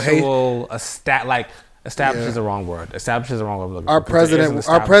no. Establish is the wrong word. Establish is the wrong word. Our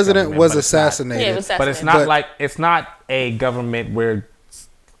president was assassinated. But it's not like it's not a government where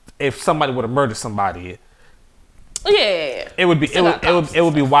if somebody would have murdered somebody. It would be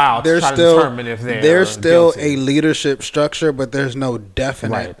wild to try to determine if there's still a leadership structure, but there's no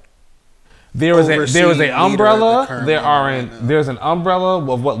definite. Right. There is an umbrella. There's an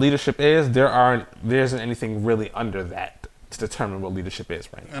umbrella of what leadership is. There isn't anything really under that to determine what leadership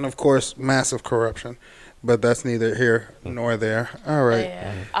is right now. And of course, massive corruption, but that's neither here nor there. All right.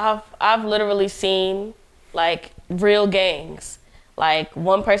 Yeah. I've literally seen like real gangs. Like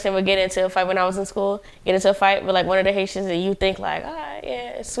one person would get into a fight when I was in school, with like one of the Haitians, and you think like,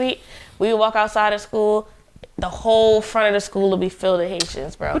 it's sweet. We would walk outside of school. The whole front of the school will be filled with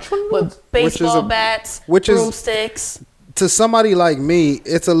Haitians, bro. With baseball bats, broomsticks. To somebody like me,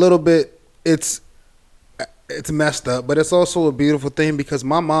 it's a little bit, it's messed up, but it's also a beautiful thing because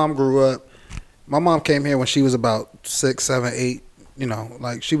my mom came here when she was about 6, 7, 8. You know,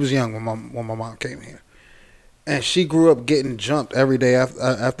 like she was young when my mom came here. And she grew up getting jumped every day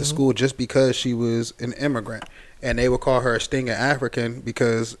after school just because she was an immigrant. And they would call her a stinging African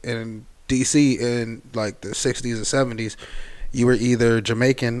because in DC in like the 60s and 70s, you were either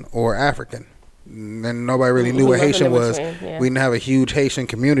Jamaican or African. And nobody really knew what Haitian was. We didn't have a huge Haitian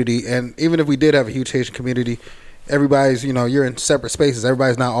community. And even if we did have a huge Haitian community, everybody's, you're in separate spaces.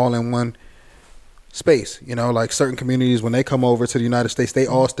 Everybody's not all in one space. Like certain communities, when they come over to the United States, they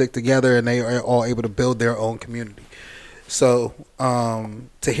all stick together and they are all able to build their own community. So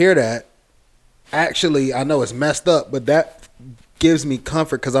to hear that, actually, I know it's messed up, but that gives me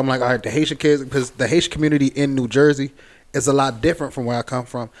comfort because I'm like, all right, the Haitian kids, because the Haitian community in New Jersey is a lot different from where I come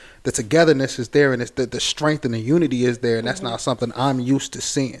from. The togetherness is there, and it's the strength and the unity is there, and that's not something I'm used to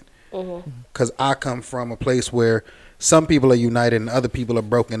seeing. Because I come from a place where some people are united and other people are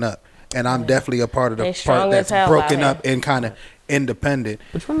broken up, and I'm definitely a part of the part that's broken up and kind of independent.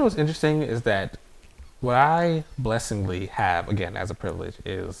 Which one was interesting is that what I blessingly have, again, as a privilege,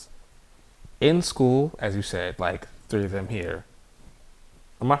 is in school, as you said, like 3 of them here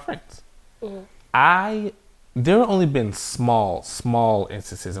are my friends. There have only been small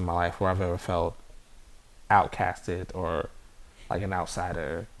instances in my life where I've ever felt outcasted or like an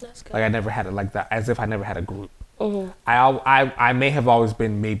outsider. That's good. Like I never had it like that, as if I never had a group. I may have always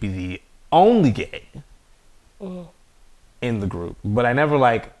been maybe the only gay in the group, but I never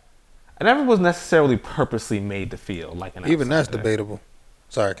was necessarily purposely made to feel like an outsider. Even that's debatable.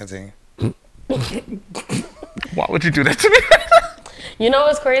 Sorry, continue. Why would you do that to me? You know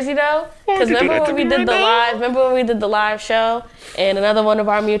what's crazy though? Because remember when we did the live show, and another one of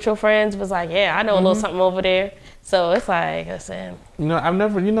our mutual friends was like, "Yeah, I know a little something over there." So it's like, listen. I've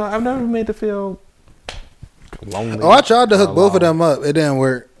never made to feel lonely. Oh, I tried to hook both of them up. It didn't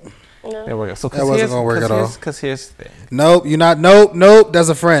work. There we go. So That wasn't gonna work at all. Because here's the thing. Nope, you're not. Nope. That's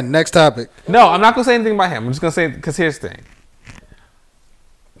a friend. Next topic. No, I'm not gonna say anything about him. I'm just gonna say because here's the thing.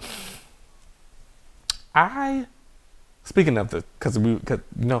 Speaking of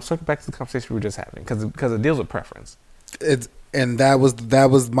circle back to the conversation we were just having because it deals with preference. That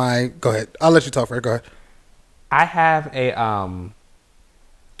was my. Go ahead. I'll let you talk first. Go ahead. I have a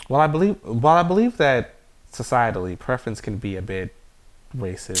While I believe that societally preference can be a bit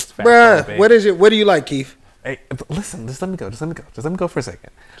racist. Bruh, what do you like, Keith? Hey, listen, just let me go for a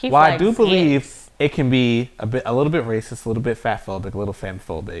second. Keith While I likes do believe hits. it can be a little bit racist, a little bit fatphobic, a little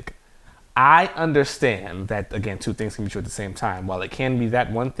femphobic, I understand that, again, two things can be true at the same time. While it can be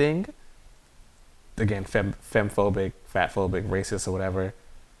that one thing, again, femphobic, fatphobic, racist, or whatever,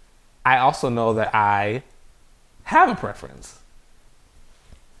 I also know that I have a preference.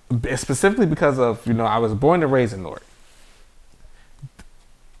 Specifically because of, I was born and raised in Newark.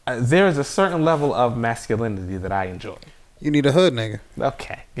 There is a certain level of masculinity that I enjoy. You need a hood nigga.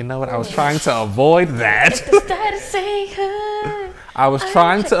 Okay. You know what? I was trying to avoid that. I was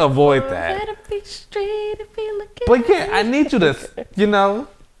trying to avoid that. But yeah, I need you to,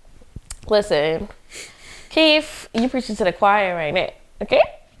 Listen, Keith, you preaching to the choir right now, okay?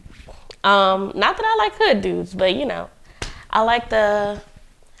 Not that I like hood dudes, but I like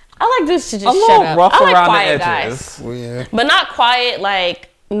dudes to just a little shut up. rough I like around quiet the edges. guys, Well, yeah. but not quiet like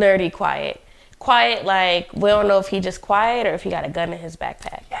nerdy quiet. Quiet like we don't know if he just quiet or if he got a gun in his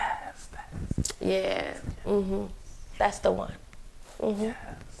backpack. Yes. Yeah. Mhm. That's the one. Mhm.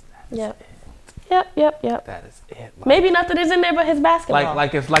 Yes. Yep. That is it. Maybe nothing is in there but his basketball.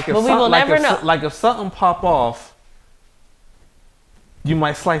 If but we will never know. If something pop off, you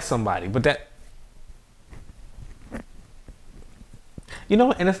might slice somebody, but that.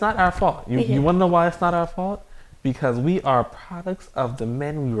 And it's not our fault. You want to know why it's not our fault? Because we are products of the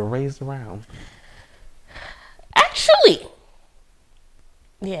men we were raised around. Actually,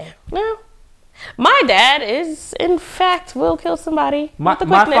 yeah. No. My dad is, in fact, will kill somebody. My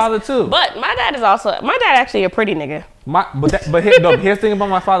father too. But my dad actually a pretty nigga. Here's the thing about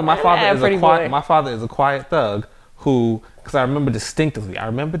my father. My father is a quiet thug who, because I remember distinctly,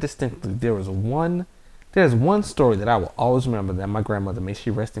 there's one story that I will always remember that my grandmother, may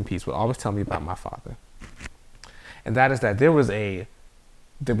she rest in peace, would always tell me about my father. And that is that when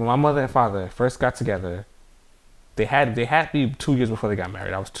my mother and father first got together, they had me 2 years before they got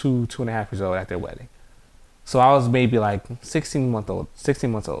married. I was 2.5 years old at their wedding. So I was maybe like 16 months old.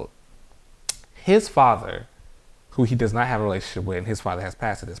 His father, who he does not have a relationship with, and his father has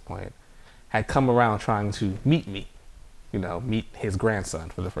passed at this point, had come around trying to meet me, meet his grandson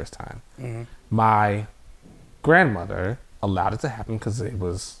for the first time. Mm-hmm. My grandmother allowed it to happen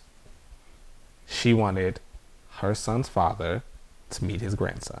because she wanted her son's father to meet his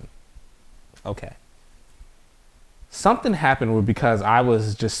grandson. Okay. Something happened because I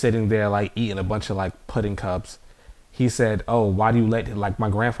was just sitting there like eating a bunch of like pudding cups. He said, "Oh, why do you let my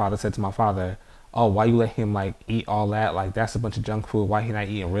grandfather said to my father, oh, why you let him like eat all that? Like that's a bunch of junk food. Why he not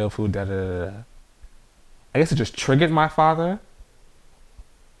eating real food? Da da da da." I guess it just triggered my father.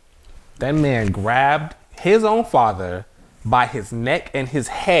 That man grabbed his own father by his neck and his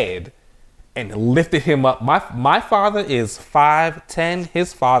head and lifted him up. My father is 5'10".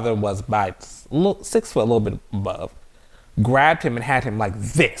 His father was about 6 foot, a little bit above. Grabbed him and had him like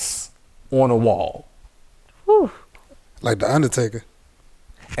this on a wall. Whew. Like the Undertaker.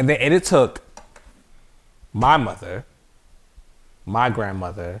 And it took my mother, my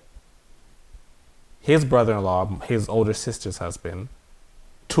grandmother, his brother-in-law, his older sister's husband,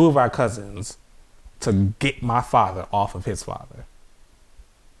 2 of our cousins to get my father off of his father.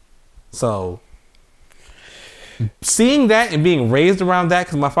 So seeing that and being raised around that,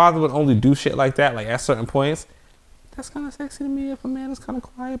 because my father would only do shit like that, like at certain points, that's kind of sexy to me if a man is kind of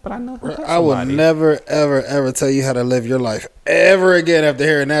quiet, but I know he'll touch I will somebody. never, ever, ever tell you how to live your life ever again after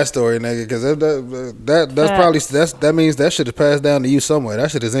hearing that story, nigga, because that means that shit is passed down to you somewhere.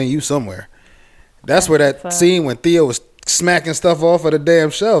 That shit is in you somewhere. That's where that scene when Theo was smacking stuff off of the damn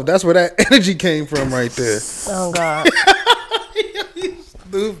shelf, that's where that energy came from right there. Oh, God. You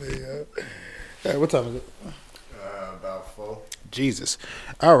stupid, yo. Hey, what time is it? About 4. Jesus.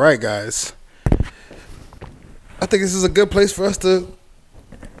 All right, guys. I think this is a good place for us to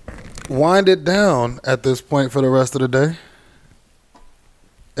wind it down at this point for the rest of the day.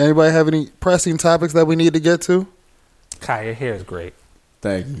 Anybody have any pressing topics that we need to get to? Kai, your hair is great.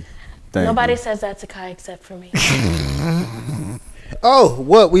 Thank you. Nobody says that to Kai except for me. Oh,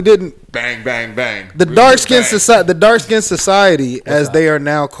 what? We didn't. Bang, bang, bang. The dark skin society, as they are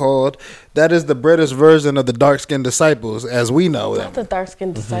now called, That is the British version of the dark-skinned disciples, as we know them. Not the dark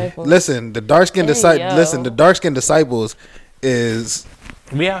skinned disciples. Listen, the dark-skinned disciples. yo. Listen, the dark-skinned disciples is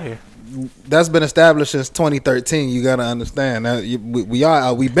We out here. that's been established since 2013. You gotta understand that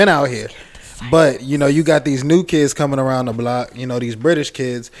we've been out here, but you know you got these new kids coming around the block. You know these British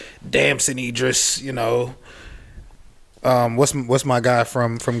kids, Damson Idris. You know, what's my guy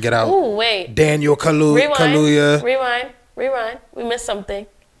from Get Out? Ooh, wait. Daniel Kaluuya. Rewind. We missed something.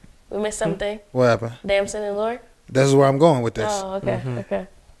 What happened? Damson and Lord. This is where I'm going with this. Oh, okay. Okay.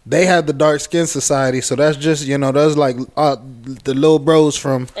 They have the dark skin society, so that's just that's like the little bros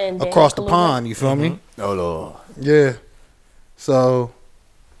from And across the Daniel Kaluuya. pond. You feel me? Oh Lord. Yeah. So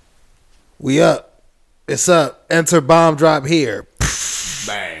we up. It's up. Enter bomb drop here.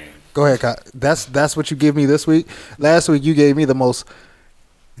 Bang. Go ahead, Kyle. That's what you give me this week. Last week you gave me the most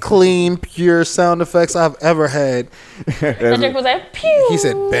clean, pure sound effects I've ever had. Cedric was like, pew. He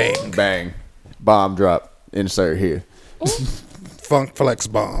said bang. Bang. Bomb drop. Insert here. Funk flex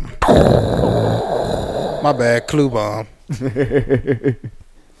bomb. My bad. Clue bomb.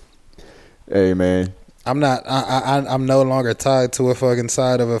 Hey man. I'm not. I'm no longer tied to a fucking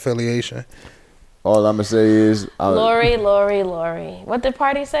side of affiliation. All I'm gonna say is Lori. What did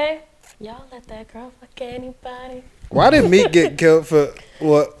Party say? Y'all let that girl fuck anybody. Why did Meek get killed for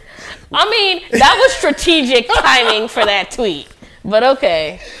what? I mean, that was strategic timing for that tweet. But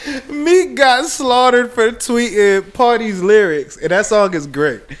okay. Meek got slaughtered for tweeting Party's lyrics, and that song is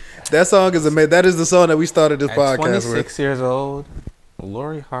great. That song is amazing. That is the song that we started this At podcast 26 with. years old,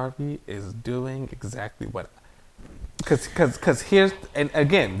 Lori Harvey is doing exactly what. Because here's, and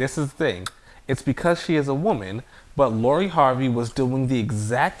again, this is the thing. It's because she is a woman, but Lori Harvey was doing the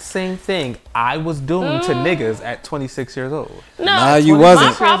exact same thing I was doing to niggas at 26 years old. No, Nah, you my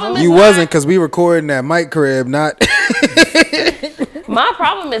wasn't. problem is You not- wasn't because we recording at Mike crib, not. My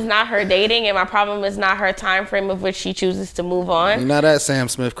problem is not her dating, and my problem is not her time frame of which she chooses to move on. You're not at Sam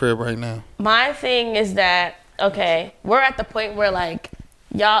Smith crib right now. My thing is that, okay, we're at the point where, like,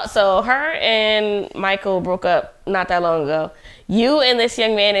 y'all, so her and Michael broke up not that long ago. You and this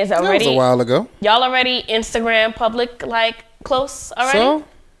young man is That already, was a while ago. y'all already Instagram public, like, close already? So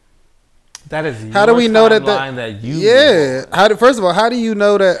That is how do we know that? that you Yeah. First of all, how do you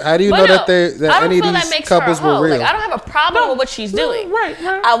know that? How do you But know no, that I don't any of feel that these makes her a couples hoe. were real? Like, I don't have a problem with what she's doing. right.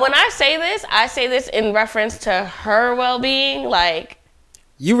 When I say this in reference to her well-being. Like,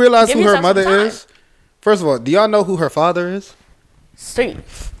 You realize Give who her yourself mother some time. is? First of all, do y'all know who her father is?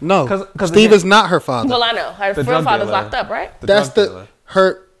 Steve. No, 'Cause Steve again- is not her father. Well, I know her The real drug father's dealer. locked up, right? That's drug the dealer.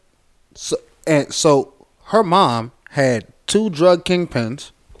 her. So her mom had 2 drug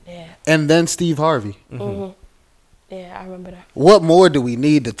kingpins, Yeah. and then Steve Harvey. Yeah, I remember that. What more do we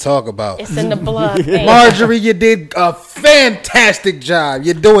need to talk about? It's in the blood. Hey. Marjorie, you did a fantastic job.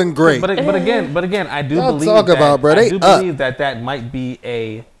 You're doing great. But again, I do Y'all believe talk that, about, bro, I they do up. believe that might be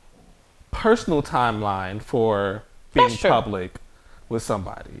a personal timeline for being That's true. public with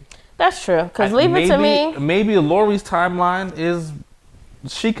somebody. That's true. Because leave it to me. Maybe Lori's timeline is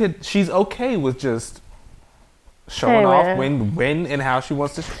she's okay with just showing Hey, off man. when and how she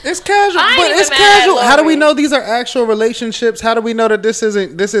wants to. It's casual, I ain't but even it's mad casual. at How do we Lori. know these are actual relationships? How do we know that this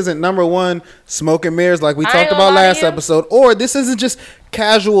isn't number one smoke and mirrors like we I ain't talked gonna about lie to last you. episode, or this isn't just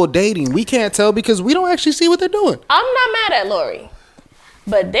casual dating? We can't tell because we don't actually see what they're doing. I'm not mad at Lori.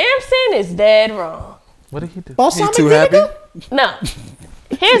 But Damson is dead wrong. What did he do? He's too happy. No.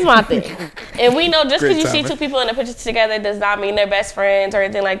 Here's my thing. And we know just Great because you see timing. 2 people in a picture together does not mean they're best friends or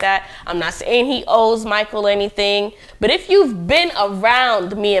anything like that. I'm not saying he owes Michael anything. But if you've been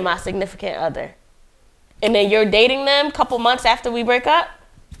around me and my significant other, and then you're dating them a couple months after we break up,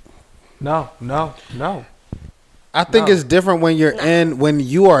 No. I think No. it's different when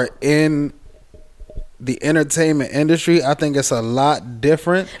you are in the entertainment industry. I think it's a lot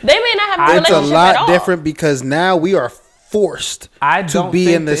different. they may not have a It's a relationship at all. lot different because now we are forced I to don't be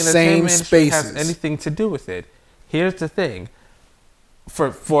think in the same entertainment industry has spaces. anything to do with it. Here's the thing.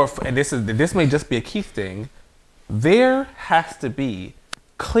 For and this may just be a Keith thing. There has to be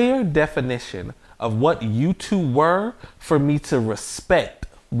clear definition of what you two were for me to respect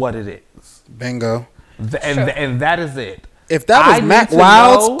what it is. Bingo. And that is it. If that was I Mac need to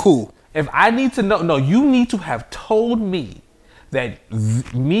Wilds, know- cool. If I need to know, no, you need to have told me that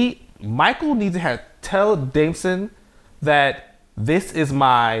Michael needs to have tell Damson that this is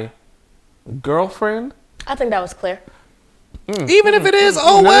my girlfriend. I think that was clear. Even if it is,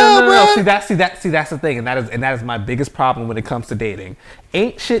 oh No, well, no. bro. See that's the thing, and that is my biggest problem when it comes to dating.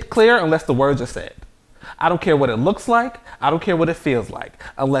 Ain't shit clear unless the words are said. I don't care what it looks like. I don't care what it feels like.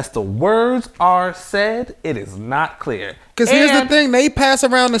 Unless the words are said, it is not clear. Because here's the thing, they pass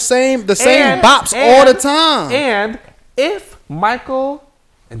around the same bops all the time. And if Michael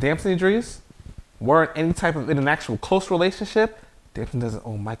and Damson Idris weren't any type of in an actual close relationship, Damson doesn't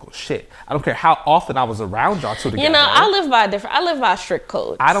owe Michael shit. I don't care how often I was around y'all two together. You know, I live by a strict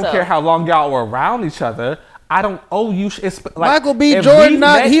code. I don't care how long y'all were around each other. I don't owe you shit. Like, Michael B. Jordan,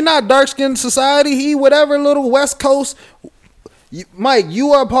 he not dark skinned society. He whatever little West Coast. Mike,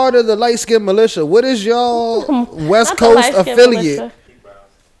 you are part of the light skinned militia. What is y'all West Coast affiliate? Militia.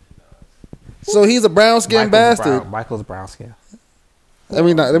 So he's a brown skinned bastard. Michael's brown skin. Let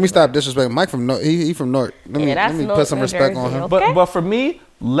me stop disrespecting Mike from North. He from North. Let me put some respect on him. Okay? But for me,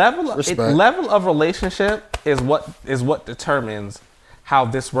 level of relationship is what determines how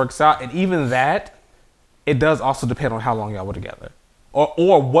this works out, and even that, it does also depend on how long y'all were together,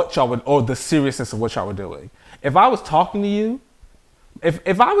 or what y'all would, or the seriousness of what y'all were doing. If I was talking to you,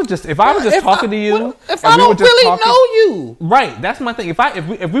 if I was just talking to you, if I don't really know you, right? That's my thing.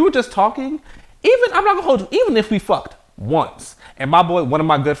 If we were just talking, even I'm not gonna hold you. Even if we fucked once, and one of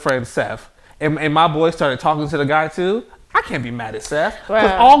my good friends, Seth, and my boy started talking to the guy too, I can't be mad at Seth.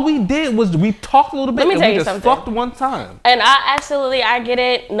 Because all we did was we talked a little bit and we just fucked one time. And I get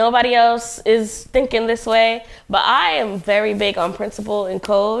it. Nobody else is thinking this way. But I am very big on principle and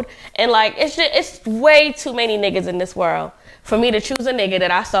code. And like, it's way too many niggas in this world for me to choose a nigga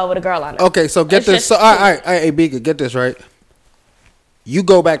that I saw with a girl on it. Okay, so get this. So, all right, hey, Bika, get this right. You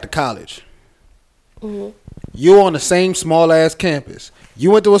go back to college. Mm-hmm. You're on the same small ass campus.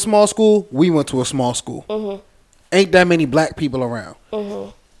 You went to a small school. We went to a small school. Mm-hmm. Ain't that many black people around. Mm-hmm.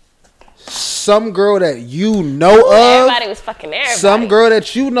 Some girl that you know of. Everybody was fucking everybody. Some girl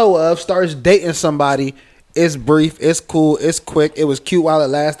that you know of starts dating somebody. It's brief. It's cool. It's quick. It was cute while it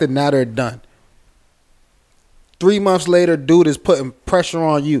lasted. Now they're done. 3 months later, dude is putting pressure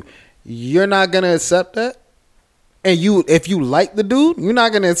on you. You're not going to accept that? And if you like the dude, you're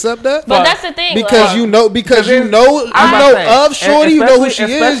not gonna accept that. But that's the thing, because you know of shorty, you know who she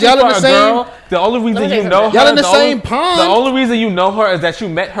is. Y'all in the same. The only reason you know her, y'all in the same pond. The only reason you know her is that you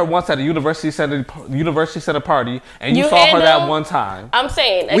met her once at a university center party, and you saw her that one time. I'm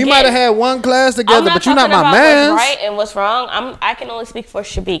saying again, we might have had one class together, but you're not my man. What's right and what's wrong? I can only speak for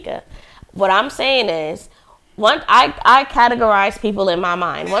Shabika. What I'm saying is, once I categorize people in my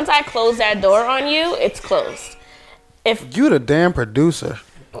mind. Once I close that door on you, it's closed. If you the damn producer.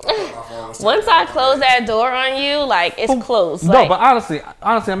 Once I close that door on you, like it's closed. No, but honestly,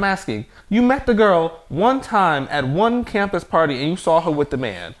 I'm asking. You met the girl one time at one campus party, and you saw her with the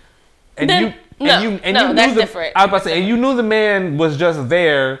man. And that's different. I was about to say, and you knew the man was just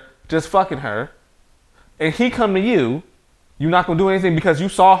there, just fucking her, and he come to you. You're not gonna do anything because you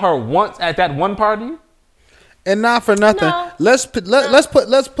saw her once at that one party. And not for nothing. No. Let's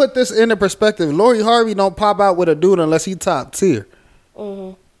put this into perspective. Lori Harvey don't pop out with a dude unless he top tier.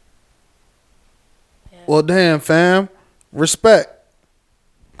 Mm-hmm. Yeah. Well, damn, fam. Respect.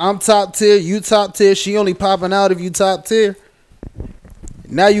 I'm top tier. You top tier. She only popping out if you top tier.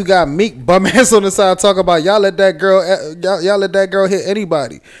 Now you got Meek bum ass on the side talking about y'all let that girl hit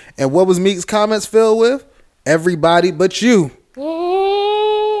anybody. And what was Meek's comments filled with? Everybody but you.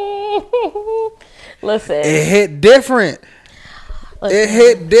 Listen. It hit different. It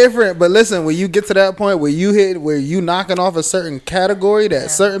hit different. But listen, when you get to that point where you knocking off a certain category that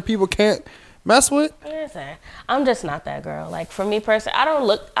certain people can't mess with. Listen, I'm just not that girl. Like for me personally, I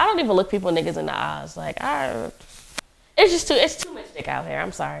don't even look people niggas in the eyes. Like it's too much dick out here.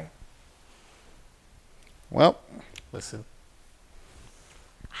 I'm sorry. Well, listen.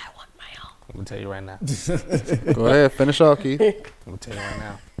 I want my own. I'm gonna tell you right now. Go ahead, finish off, Keith. I'm gonna tell you right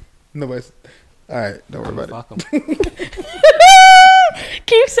now. Nobody's. All right, don't worry about it.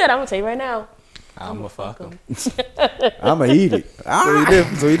 Keith said, "I'm gonna tell you right now." I'm gonna fuck him. I'm gonna eat it.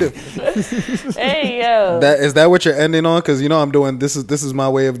 So you do. Hey yo. Is that what you're ending on? Because you know I'm doing this is my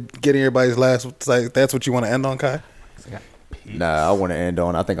way of getting everybody's last. Like that's what you want to end on, Kai? Nah, I want to end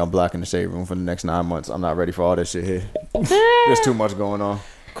on. I think I'm blocking the shade room for the next 9 months. I'm not ready for all this shit here. There's too much going on.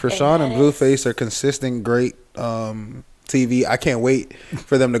 Chrisean and Blueface are consistent, great TV. I can't wait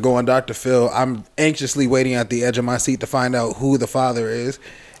for them to go on Dr. Phil. I'm anxiously waiting at the edge of my seat to find out who the father is,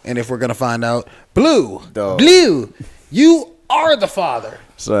 and if we're gonna find out, Blue, you are the father.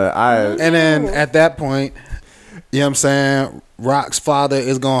 And then at that point, you know what I'm saying, Rock's father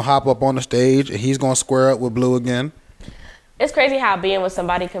is gonna hop up on the stage and he's gonna square up with Blue again. It's crazy how being with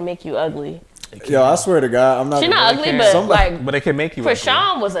somebody can make you ugly. Yo, I swear to God, I'm not. She's not ugly, but but it can make you.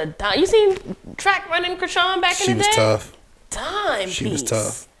 Chrisean was a dime. You seen track running Chrisean back in the day? She was tough. Dime. She was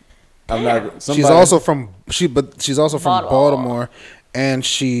tough. I'm not. She's also from Baltimore, and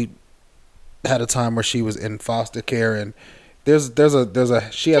she had a time where she was in foster care, and she has a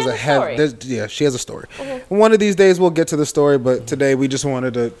story. Mm-hmm. One of these days we'll get to the story, but today we just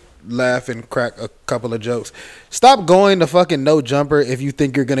wanted to laugh and crack a couple of jokes. Stop going to fucking No Jumper if you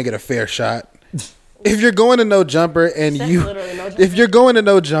think you're gonna get a fair shot. If you're going to No Jumper and if you're going to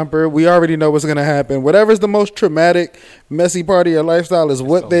No Jumper, we already know what's gonna happen. Whatever's the most traumatic, messy part of your lifestyle is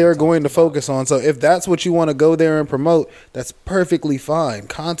what they are going to focus on. So if that's what you want to go there and promote, that's perfectly fine.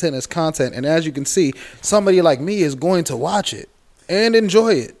 Content is content, and as you can see, somebody like me is going to watch it and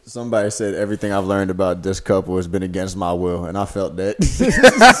enjoy it. Somebody said everything I've learned about this couple has been against my will, and I felt that.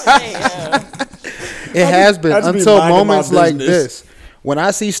 It has been until moments like this. When I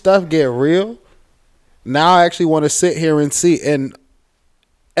see stuff get real, now I actually want to sit here and see. And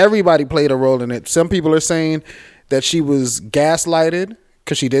everybody played a role in it. Some people are saying that she was gaslighted,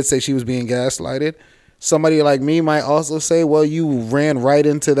 because she did say she was being gaslighted. Somebody like me might also say, well, you ran right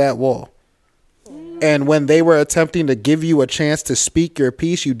into that wall. And when they were attempting to give you a chance to speak your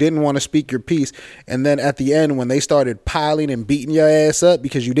piece, you didn't want to speak your piece. And then at the end, when they started piling and beating your ass up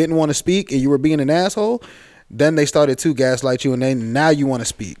because you didn't want to speak and you were being an asshole, then they started to gaslight you, and then now you want to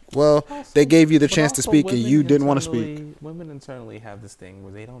speak. Well, they gave you the chance to speak, and you didn't want to speak. Women internally have this thing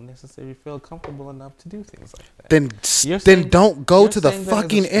where they don't necessarily feel comfortable enough to do things like that. Then don't go to the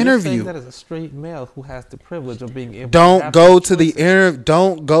fucking interview. You're saying that as a straight male who has the privilege of being able Don't go to the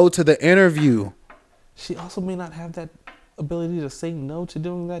interview. She also may not have that ability to say no to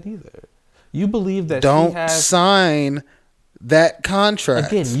doing that either. You believe that don't sign that contract.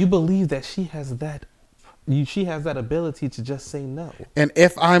 Again, you believe that she has that. She has that ability to just say no. And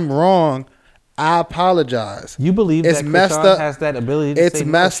if I'm wrong, I apologize. You believe that Chrisean has that ability to say no. It's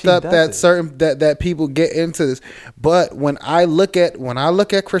messed up that people get into this. But when I look at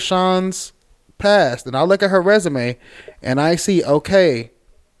Chrisean's past and I look at her resume and I see, okay,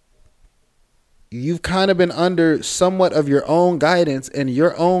 you've kind of been under somewhat of your own guidance, and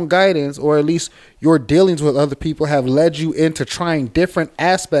your own guidance, or at least your dealings with other people, have led you into trying different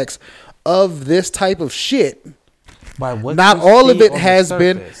aspects of this type of shit. Not all of it has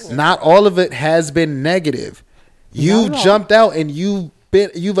been negative. You've jumped out and you've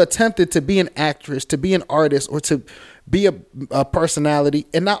attempted to be an actress, to be an artist, or to be a personality,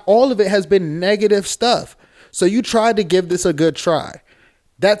 and not all of it has been negative stuff. So you tried to give this a good try.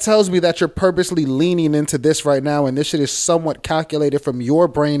 That tells me that you're purposely leaning into this right now, and this shit is somewhat calculated from your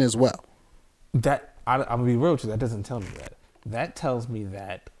brain as well. I'm gonna be real with you. That doesn't tell me that. That tells me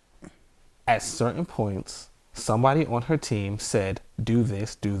that at certain points, somebody on her team said, do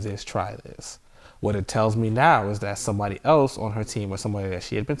this, try this. What it tells me now is that somebody else on her team, or somebody that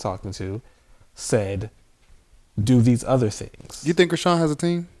she had been talking to, said, do these other things. You think Chrisean has a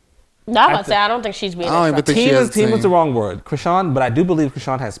team? No, I don't think she's being I don't even think she has a team. Team is the wrong word. Chrisean, but I do believe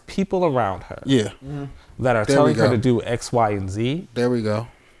Chrisean has people around her. Yeah. That are telling her to do X, Y, and Z. There we go.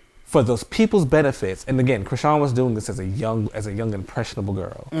 For those people's benefits. And again, Chrisean was doing this as a young impressionable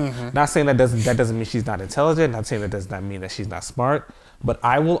girl. Mm-hmm. Not saying that doesn't mean she's not intelligent. Not saying that does not mean that she's not smart. But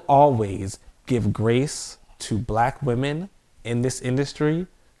I will always give grace to black women in this industry,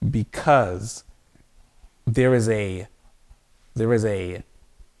 because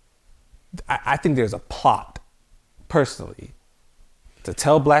I think there's a plot, personally, to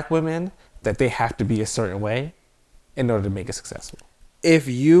tell black women that they have to be a certain way in order to make it successful.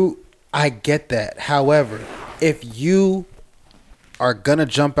 I get that. However, if you are gonna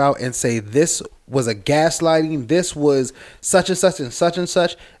jump out and say this was a gaslighting, this was such and such and such and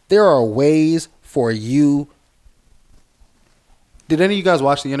such, there are ways for you. Did any of you guys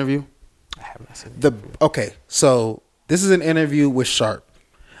watch the interview? I haven't seen it. Okay, so this is an interview with Sharp.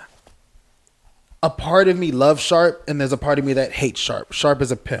 A part of me loves Sharp, and there's a part of me that hates Sharp. Sharp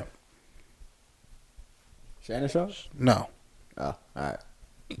is a pimp. Shannon Sharp? No. Oh, all right.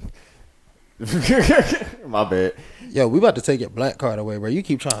 My bad. Yo, we about to take your black card away, bro. You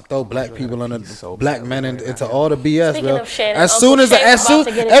keep trying to throw black people under black men into all the BS, Speaking bro. of Shannon,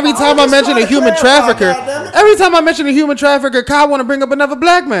 Every time I mention a human trafficker, Kyle want to bring up another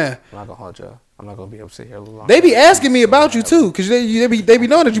black man. I'm not gonna hold you. I'm not gonna be able to sit here a little longer. They be asking me about you too, because they be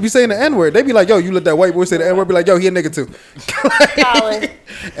knowing that you be saying the N-word. They be like, yo, you let that white boy say the N-word, be like, yo, he a nigga too. Colin.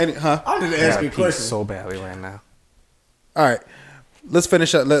 I'm just asking questions so badly right now. All right. Let's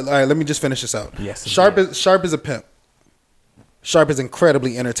finish up. All right, let me just finish this out. Yes. Sharp is a pimp. Sharp is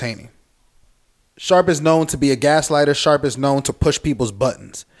incredibly entertaining. Sharp is known to be a gaslighter. Sharp is known to push people's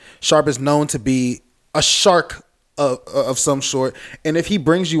buttons. Sharp is known to be a shark of some sort. And if he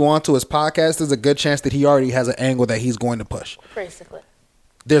brings you onto his podcast, there's a good chance that he already has an angle that he's going to push. Basically.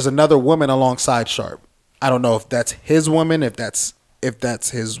 there's another woman alongside Sharp. I don't know if that's his woman, if that's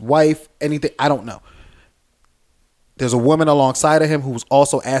his wife, anything. I don't know. There's a woman alongside of him who was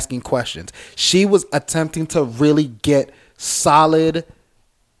also asking questions. She was attempting to really get solid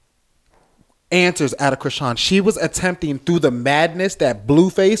answers out of Chrisean. She was attempting through the madness that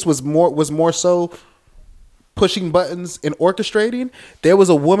Blueface was more so pushing buttons and orchestrating. There was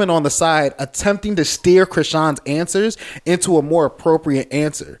a woman on the side attempting to steer Chrisean's answers into a more appropriate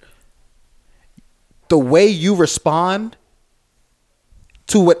answer. The way you respond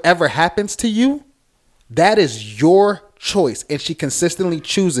to whatever happens to you, that is your choice. And she consistently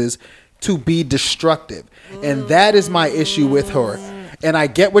chooses to be destructive. And that is my issue with her. And I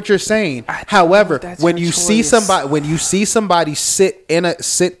get what you're saying. However, when you see somebody sit in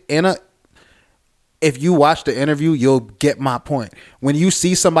a if you watch the interview, you'll get my point. When you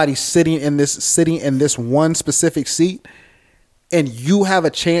see somebody sitting in this one specific seat and you have a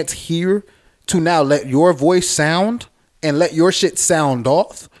chance here to now let your voice sound and let your shit sound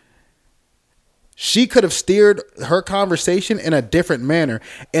off, she could have steered her conversation in a different manner.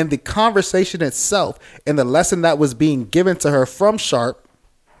 And the conversation itself and the lesson that was being given to her from Sharp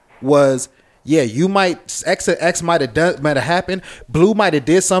was, yeah, you might, X and X might have happened. Blue might have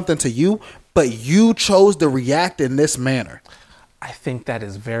did something to you, but you chose to react in this manner. I think that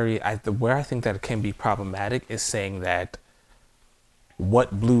is where I think that it can be problematic is saying that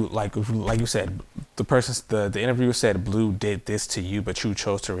what Blue, like you said, the interviewer said Blue did this to you, but you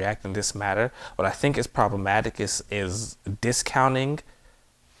chose to react in this matter. What I think is problematic is discounting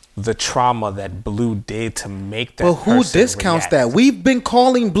the trauma that Blue did to make that. But who discounts that? We've been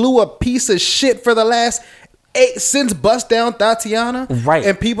calling Blue a piece of shit for the last since Bust Down Tatiana, right?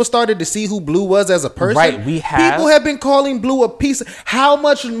 And people started to see who Blue was as a person, right? People have been calling Blue a piece of, how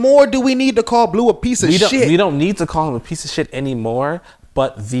much more do we need to call Blue a piece of shit? We don't need to call him a piece of shit anymore.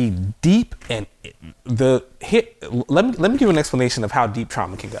 But the deep and the hit. Let me give you an explanation of how deep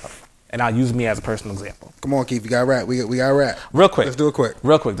trauma can go, and I'll use me as a personal example. Come on, Keith, you got rap. We got rap. Real quick. Let's do it quick.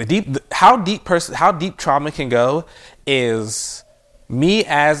 Real quick. How deep trauma can go is me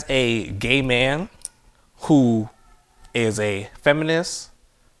as a gay man who is a feminist,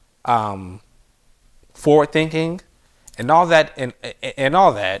 forward thinking, and all that, and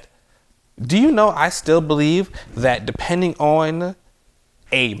all that. Do you know I still believe that depending on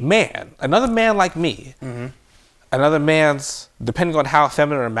another man like me, another man's, depending on how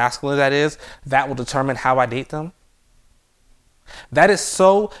feminine or masculine that is, that will determine how I date them? That is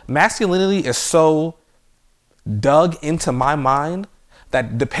so, masculinity is so dug into my mind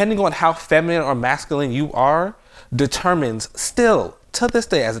that depending on how feminine or masculine you are, determines still, to this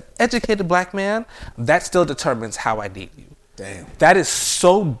day, as an educated black man, that still determines how I date you. Damn. That is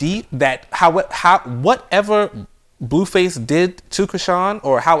so deep that whatever Blueface did to Chrisean,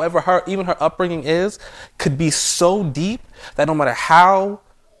 or however even her upbringing is, could be so deep that no matter how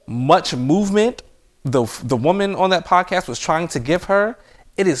much movement the woman on that podcast was trying to give her,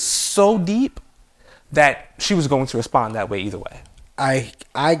 it is so deep that she was going to respond that way either way.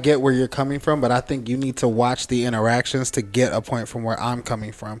 I get where you're coming from, but I think you need to watch the interactions to get a point from where I'm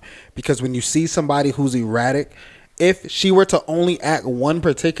coming from. Because when you see somebody who's erratic, if she were to only act one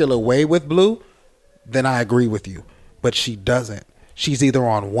particular way with Blue, then I agree with you. But she doesn't. She's either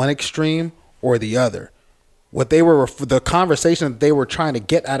on one extreme or the other. The conversation that they were trying to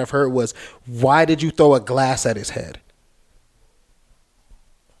get out of her was, why did you throw a glass at his head?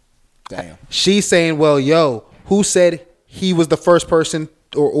 Damn. She's saying, well, yo, who said he was the first person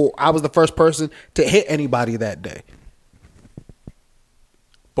or I was the first person to hit anybody that day?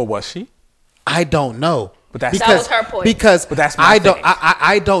 But was she? I don't know. But that was her point. Because but that's my thing.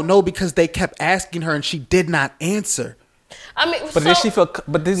 I don't know, because they kept asking her and she did not answer. I mean, but then she felt.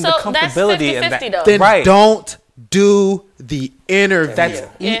 But then the comfortability that's 50-50 and that. though. Then right. Don't do the interview.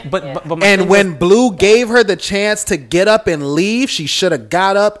 And when Blue gave her the chance to get up and leave, she should have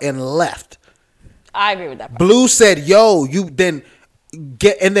got up and left. I agree with that part. Blue said, "Yo, you then."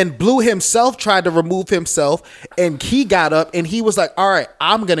 And then Blue himself tried to remove himself, and he got up and he was like, all right,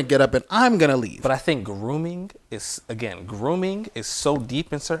 I'm going to get up and I'm going to leave. But I think grooming is so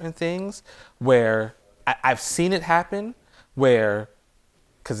deep in certain things where I've seen it happen where,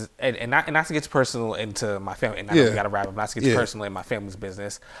 because, and not to get personal into my family, and I know we got to wrap up, not to get personal in my family's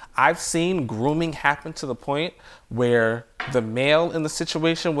business. I've seen grooming happen to the point where the male in the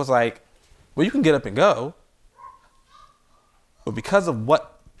situation was like, well, you can get up and go. But because of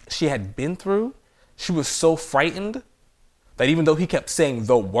what she had been through, she was so frightened that even though he kept saying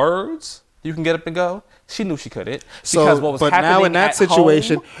the words, you can get up and go, she knew she couldn't. Because what was happening now in that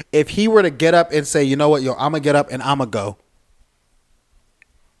situation, home, if he were to get up and say, you know what, yo, I'm going to get up and I'm going to go.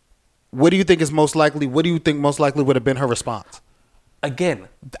 what do you think is most likely? What do you think most likely would have been her response? Again,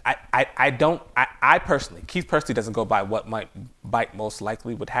 I personally, Keith personally doesn't go by what might most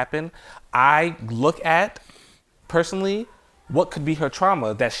likely would happen. I look at, personally, what could be her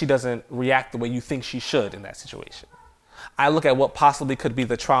trauma that she doesn't react the way you think she should in that situation. I look at what possibly could be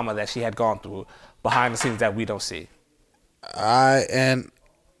the trauma that she had gone through behind the scenes that we don't see.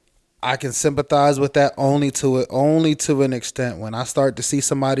 I can sympathize with that only to an extent. When I start to see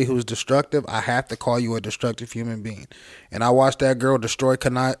somebody who's destructive, I have to call you a destructive human being. And I watched that girl destroy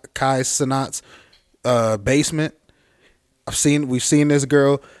Kai Cenat's basement. We've seen this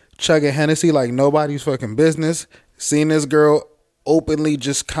girl chugging Hennessy like nobody's fucking business. Seen this girl openly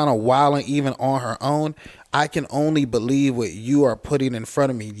just kind of wilding even on her own. I can only believe what you are putting in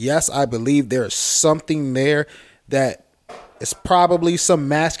front of me. Yes, I believe there's something there that it's probably some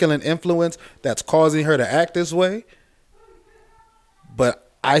masculine influence that's causing her to act this way.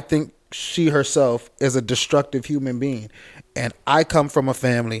 But I think she herself is a destructive human being. And I come from a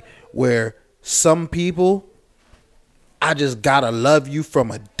family where some people, I just gotta love you from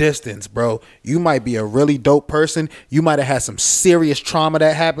a distance, bro. You might be a really dope person. You might have had some serious trauma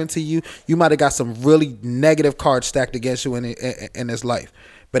that happened to you. You might have got some really negative cards stacked against you in this life.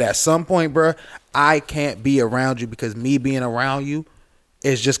 But at some point, bro, I can't be around you because me being around you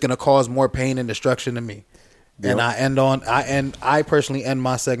is just gonna cause more pain and destruction to me. Yep. And I personally end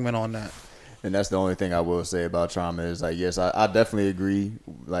my segment on that. And that's the only thing I will say about trauma is like, yes, I definitely agree.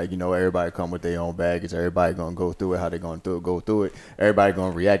 Like, you know, everybody come with their own baggage. Everybody gonna go through it, how they gonna go through it. Everybody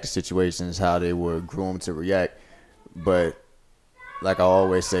gonna react to situations how they were groomed to react. But like I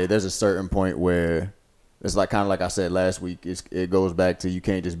always say, there's a certain point where it's like kind of like I said last week. It goes back to you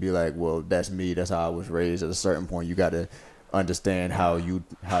can't just be like, well, that's me. That's how I was raised. At a certain point, you got to understand how you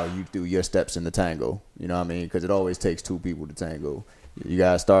do your steps in the tango. You know what I mean? Because it always takes two people to tango. You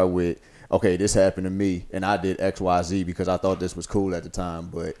got to start with, okay, this happened to me, and I did X, Y, Z because I thought this was cool at the time.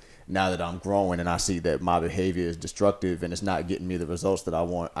 But now that I'm growing and I see that my behavior is destructive and it's not getting me the results that I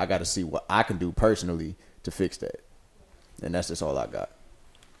want, I got to see what I can do personally to fix that. And that's just all I got.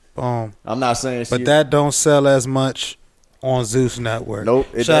 Boom. I'm not saying but that don't sell as much on Zeus Network. Nope.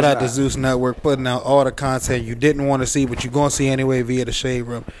 Shout out to Zeus Network putting out all the content you didn't want to see, but you're going to see anyway via the Shade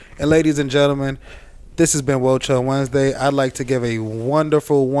Room. And ladies and gentlemen, this has been Woah Chill Wednesday. I'd like to give a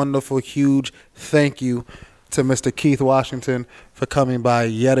wonderful, wonderful, huge thank you to Mr. Keith Washington for coming by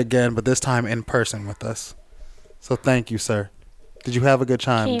yet again, but this time in person with us. So thank you, sir. Did you have a good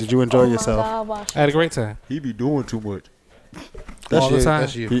time? Keith, did you enjoy yourself? I had a great time. He be doing too much. All the time.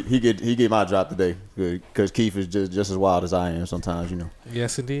 That's you. He get my drop today because Keith is just as wild as I am sometimes, you know.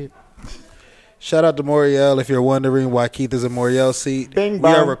 Yes, indeed. Shout out to Moriel. If you're wondering why Keith is in Moriel's seat, Bing we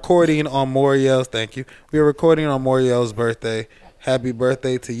bong. are recording on Moriel's. Thank you. We are recording on Moriel's birthday. Happy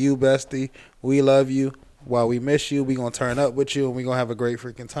birthday to you, bestie. We love you. While we miss you, we gonna turn up with you and we gonna have a great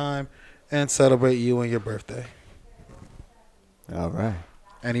freaking time and celebrate you and your birthday. All right.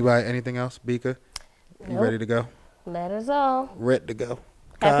 Anybody? Anything else, Bika? You ready to go? That is all. Ready to go.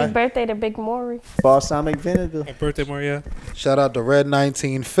 Happy birthday to Big Maury. Balsamic vinegar. Happy birthday, Maria. Shout out to Red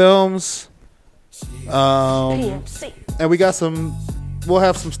 19 Films. PMC. And we got we'll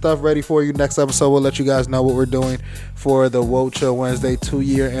have some stuff ready for you next episode. We'll let you guys know what we're doing for the Woah Chill Wednesday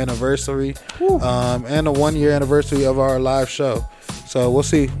 2-year anniversary and a 1-year anniversary of our live show. So we'll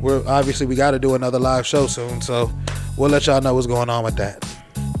see. We got to do another live show soon. So we'll let y'all know what's going on with that.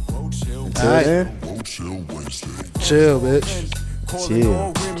 Until then. Woah Chill Wednesday. Chill, bitch.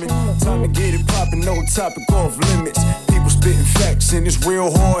 Chill. Time to get it poppin', no topic off limits. People spitting facts and it's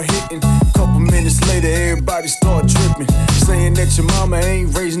real hard hitting. Couple minutes later, everybody start tripping, saying that your mama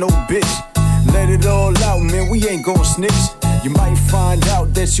ain't raised no bitch. Let it all out, man, we ain't gon' snitch. You might find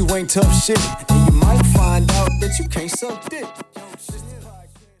out that you ain't tough shit, and you might find out that you can't suck dick.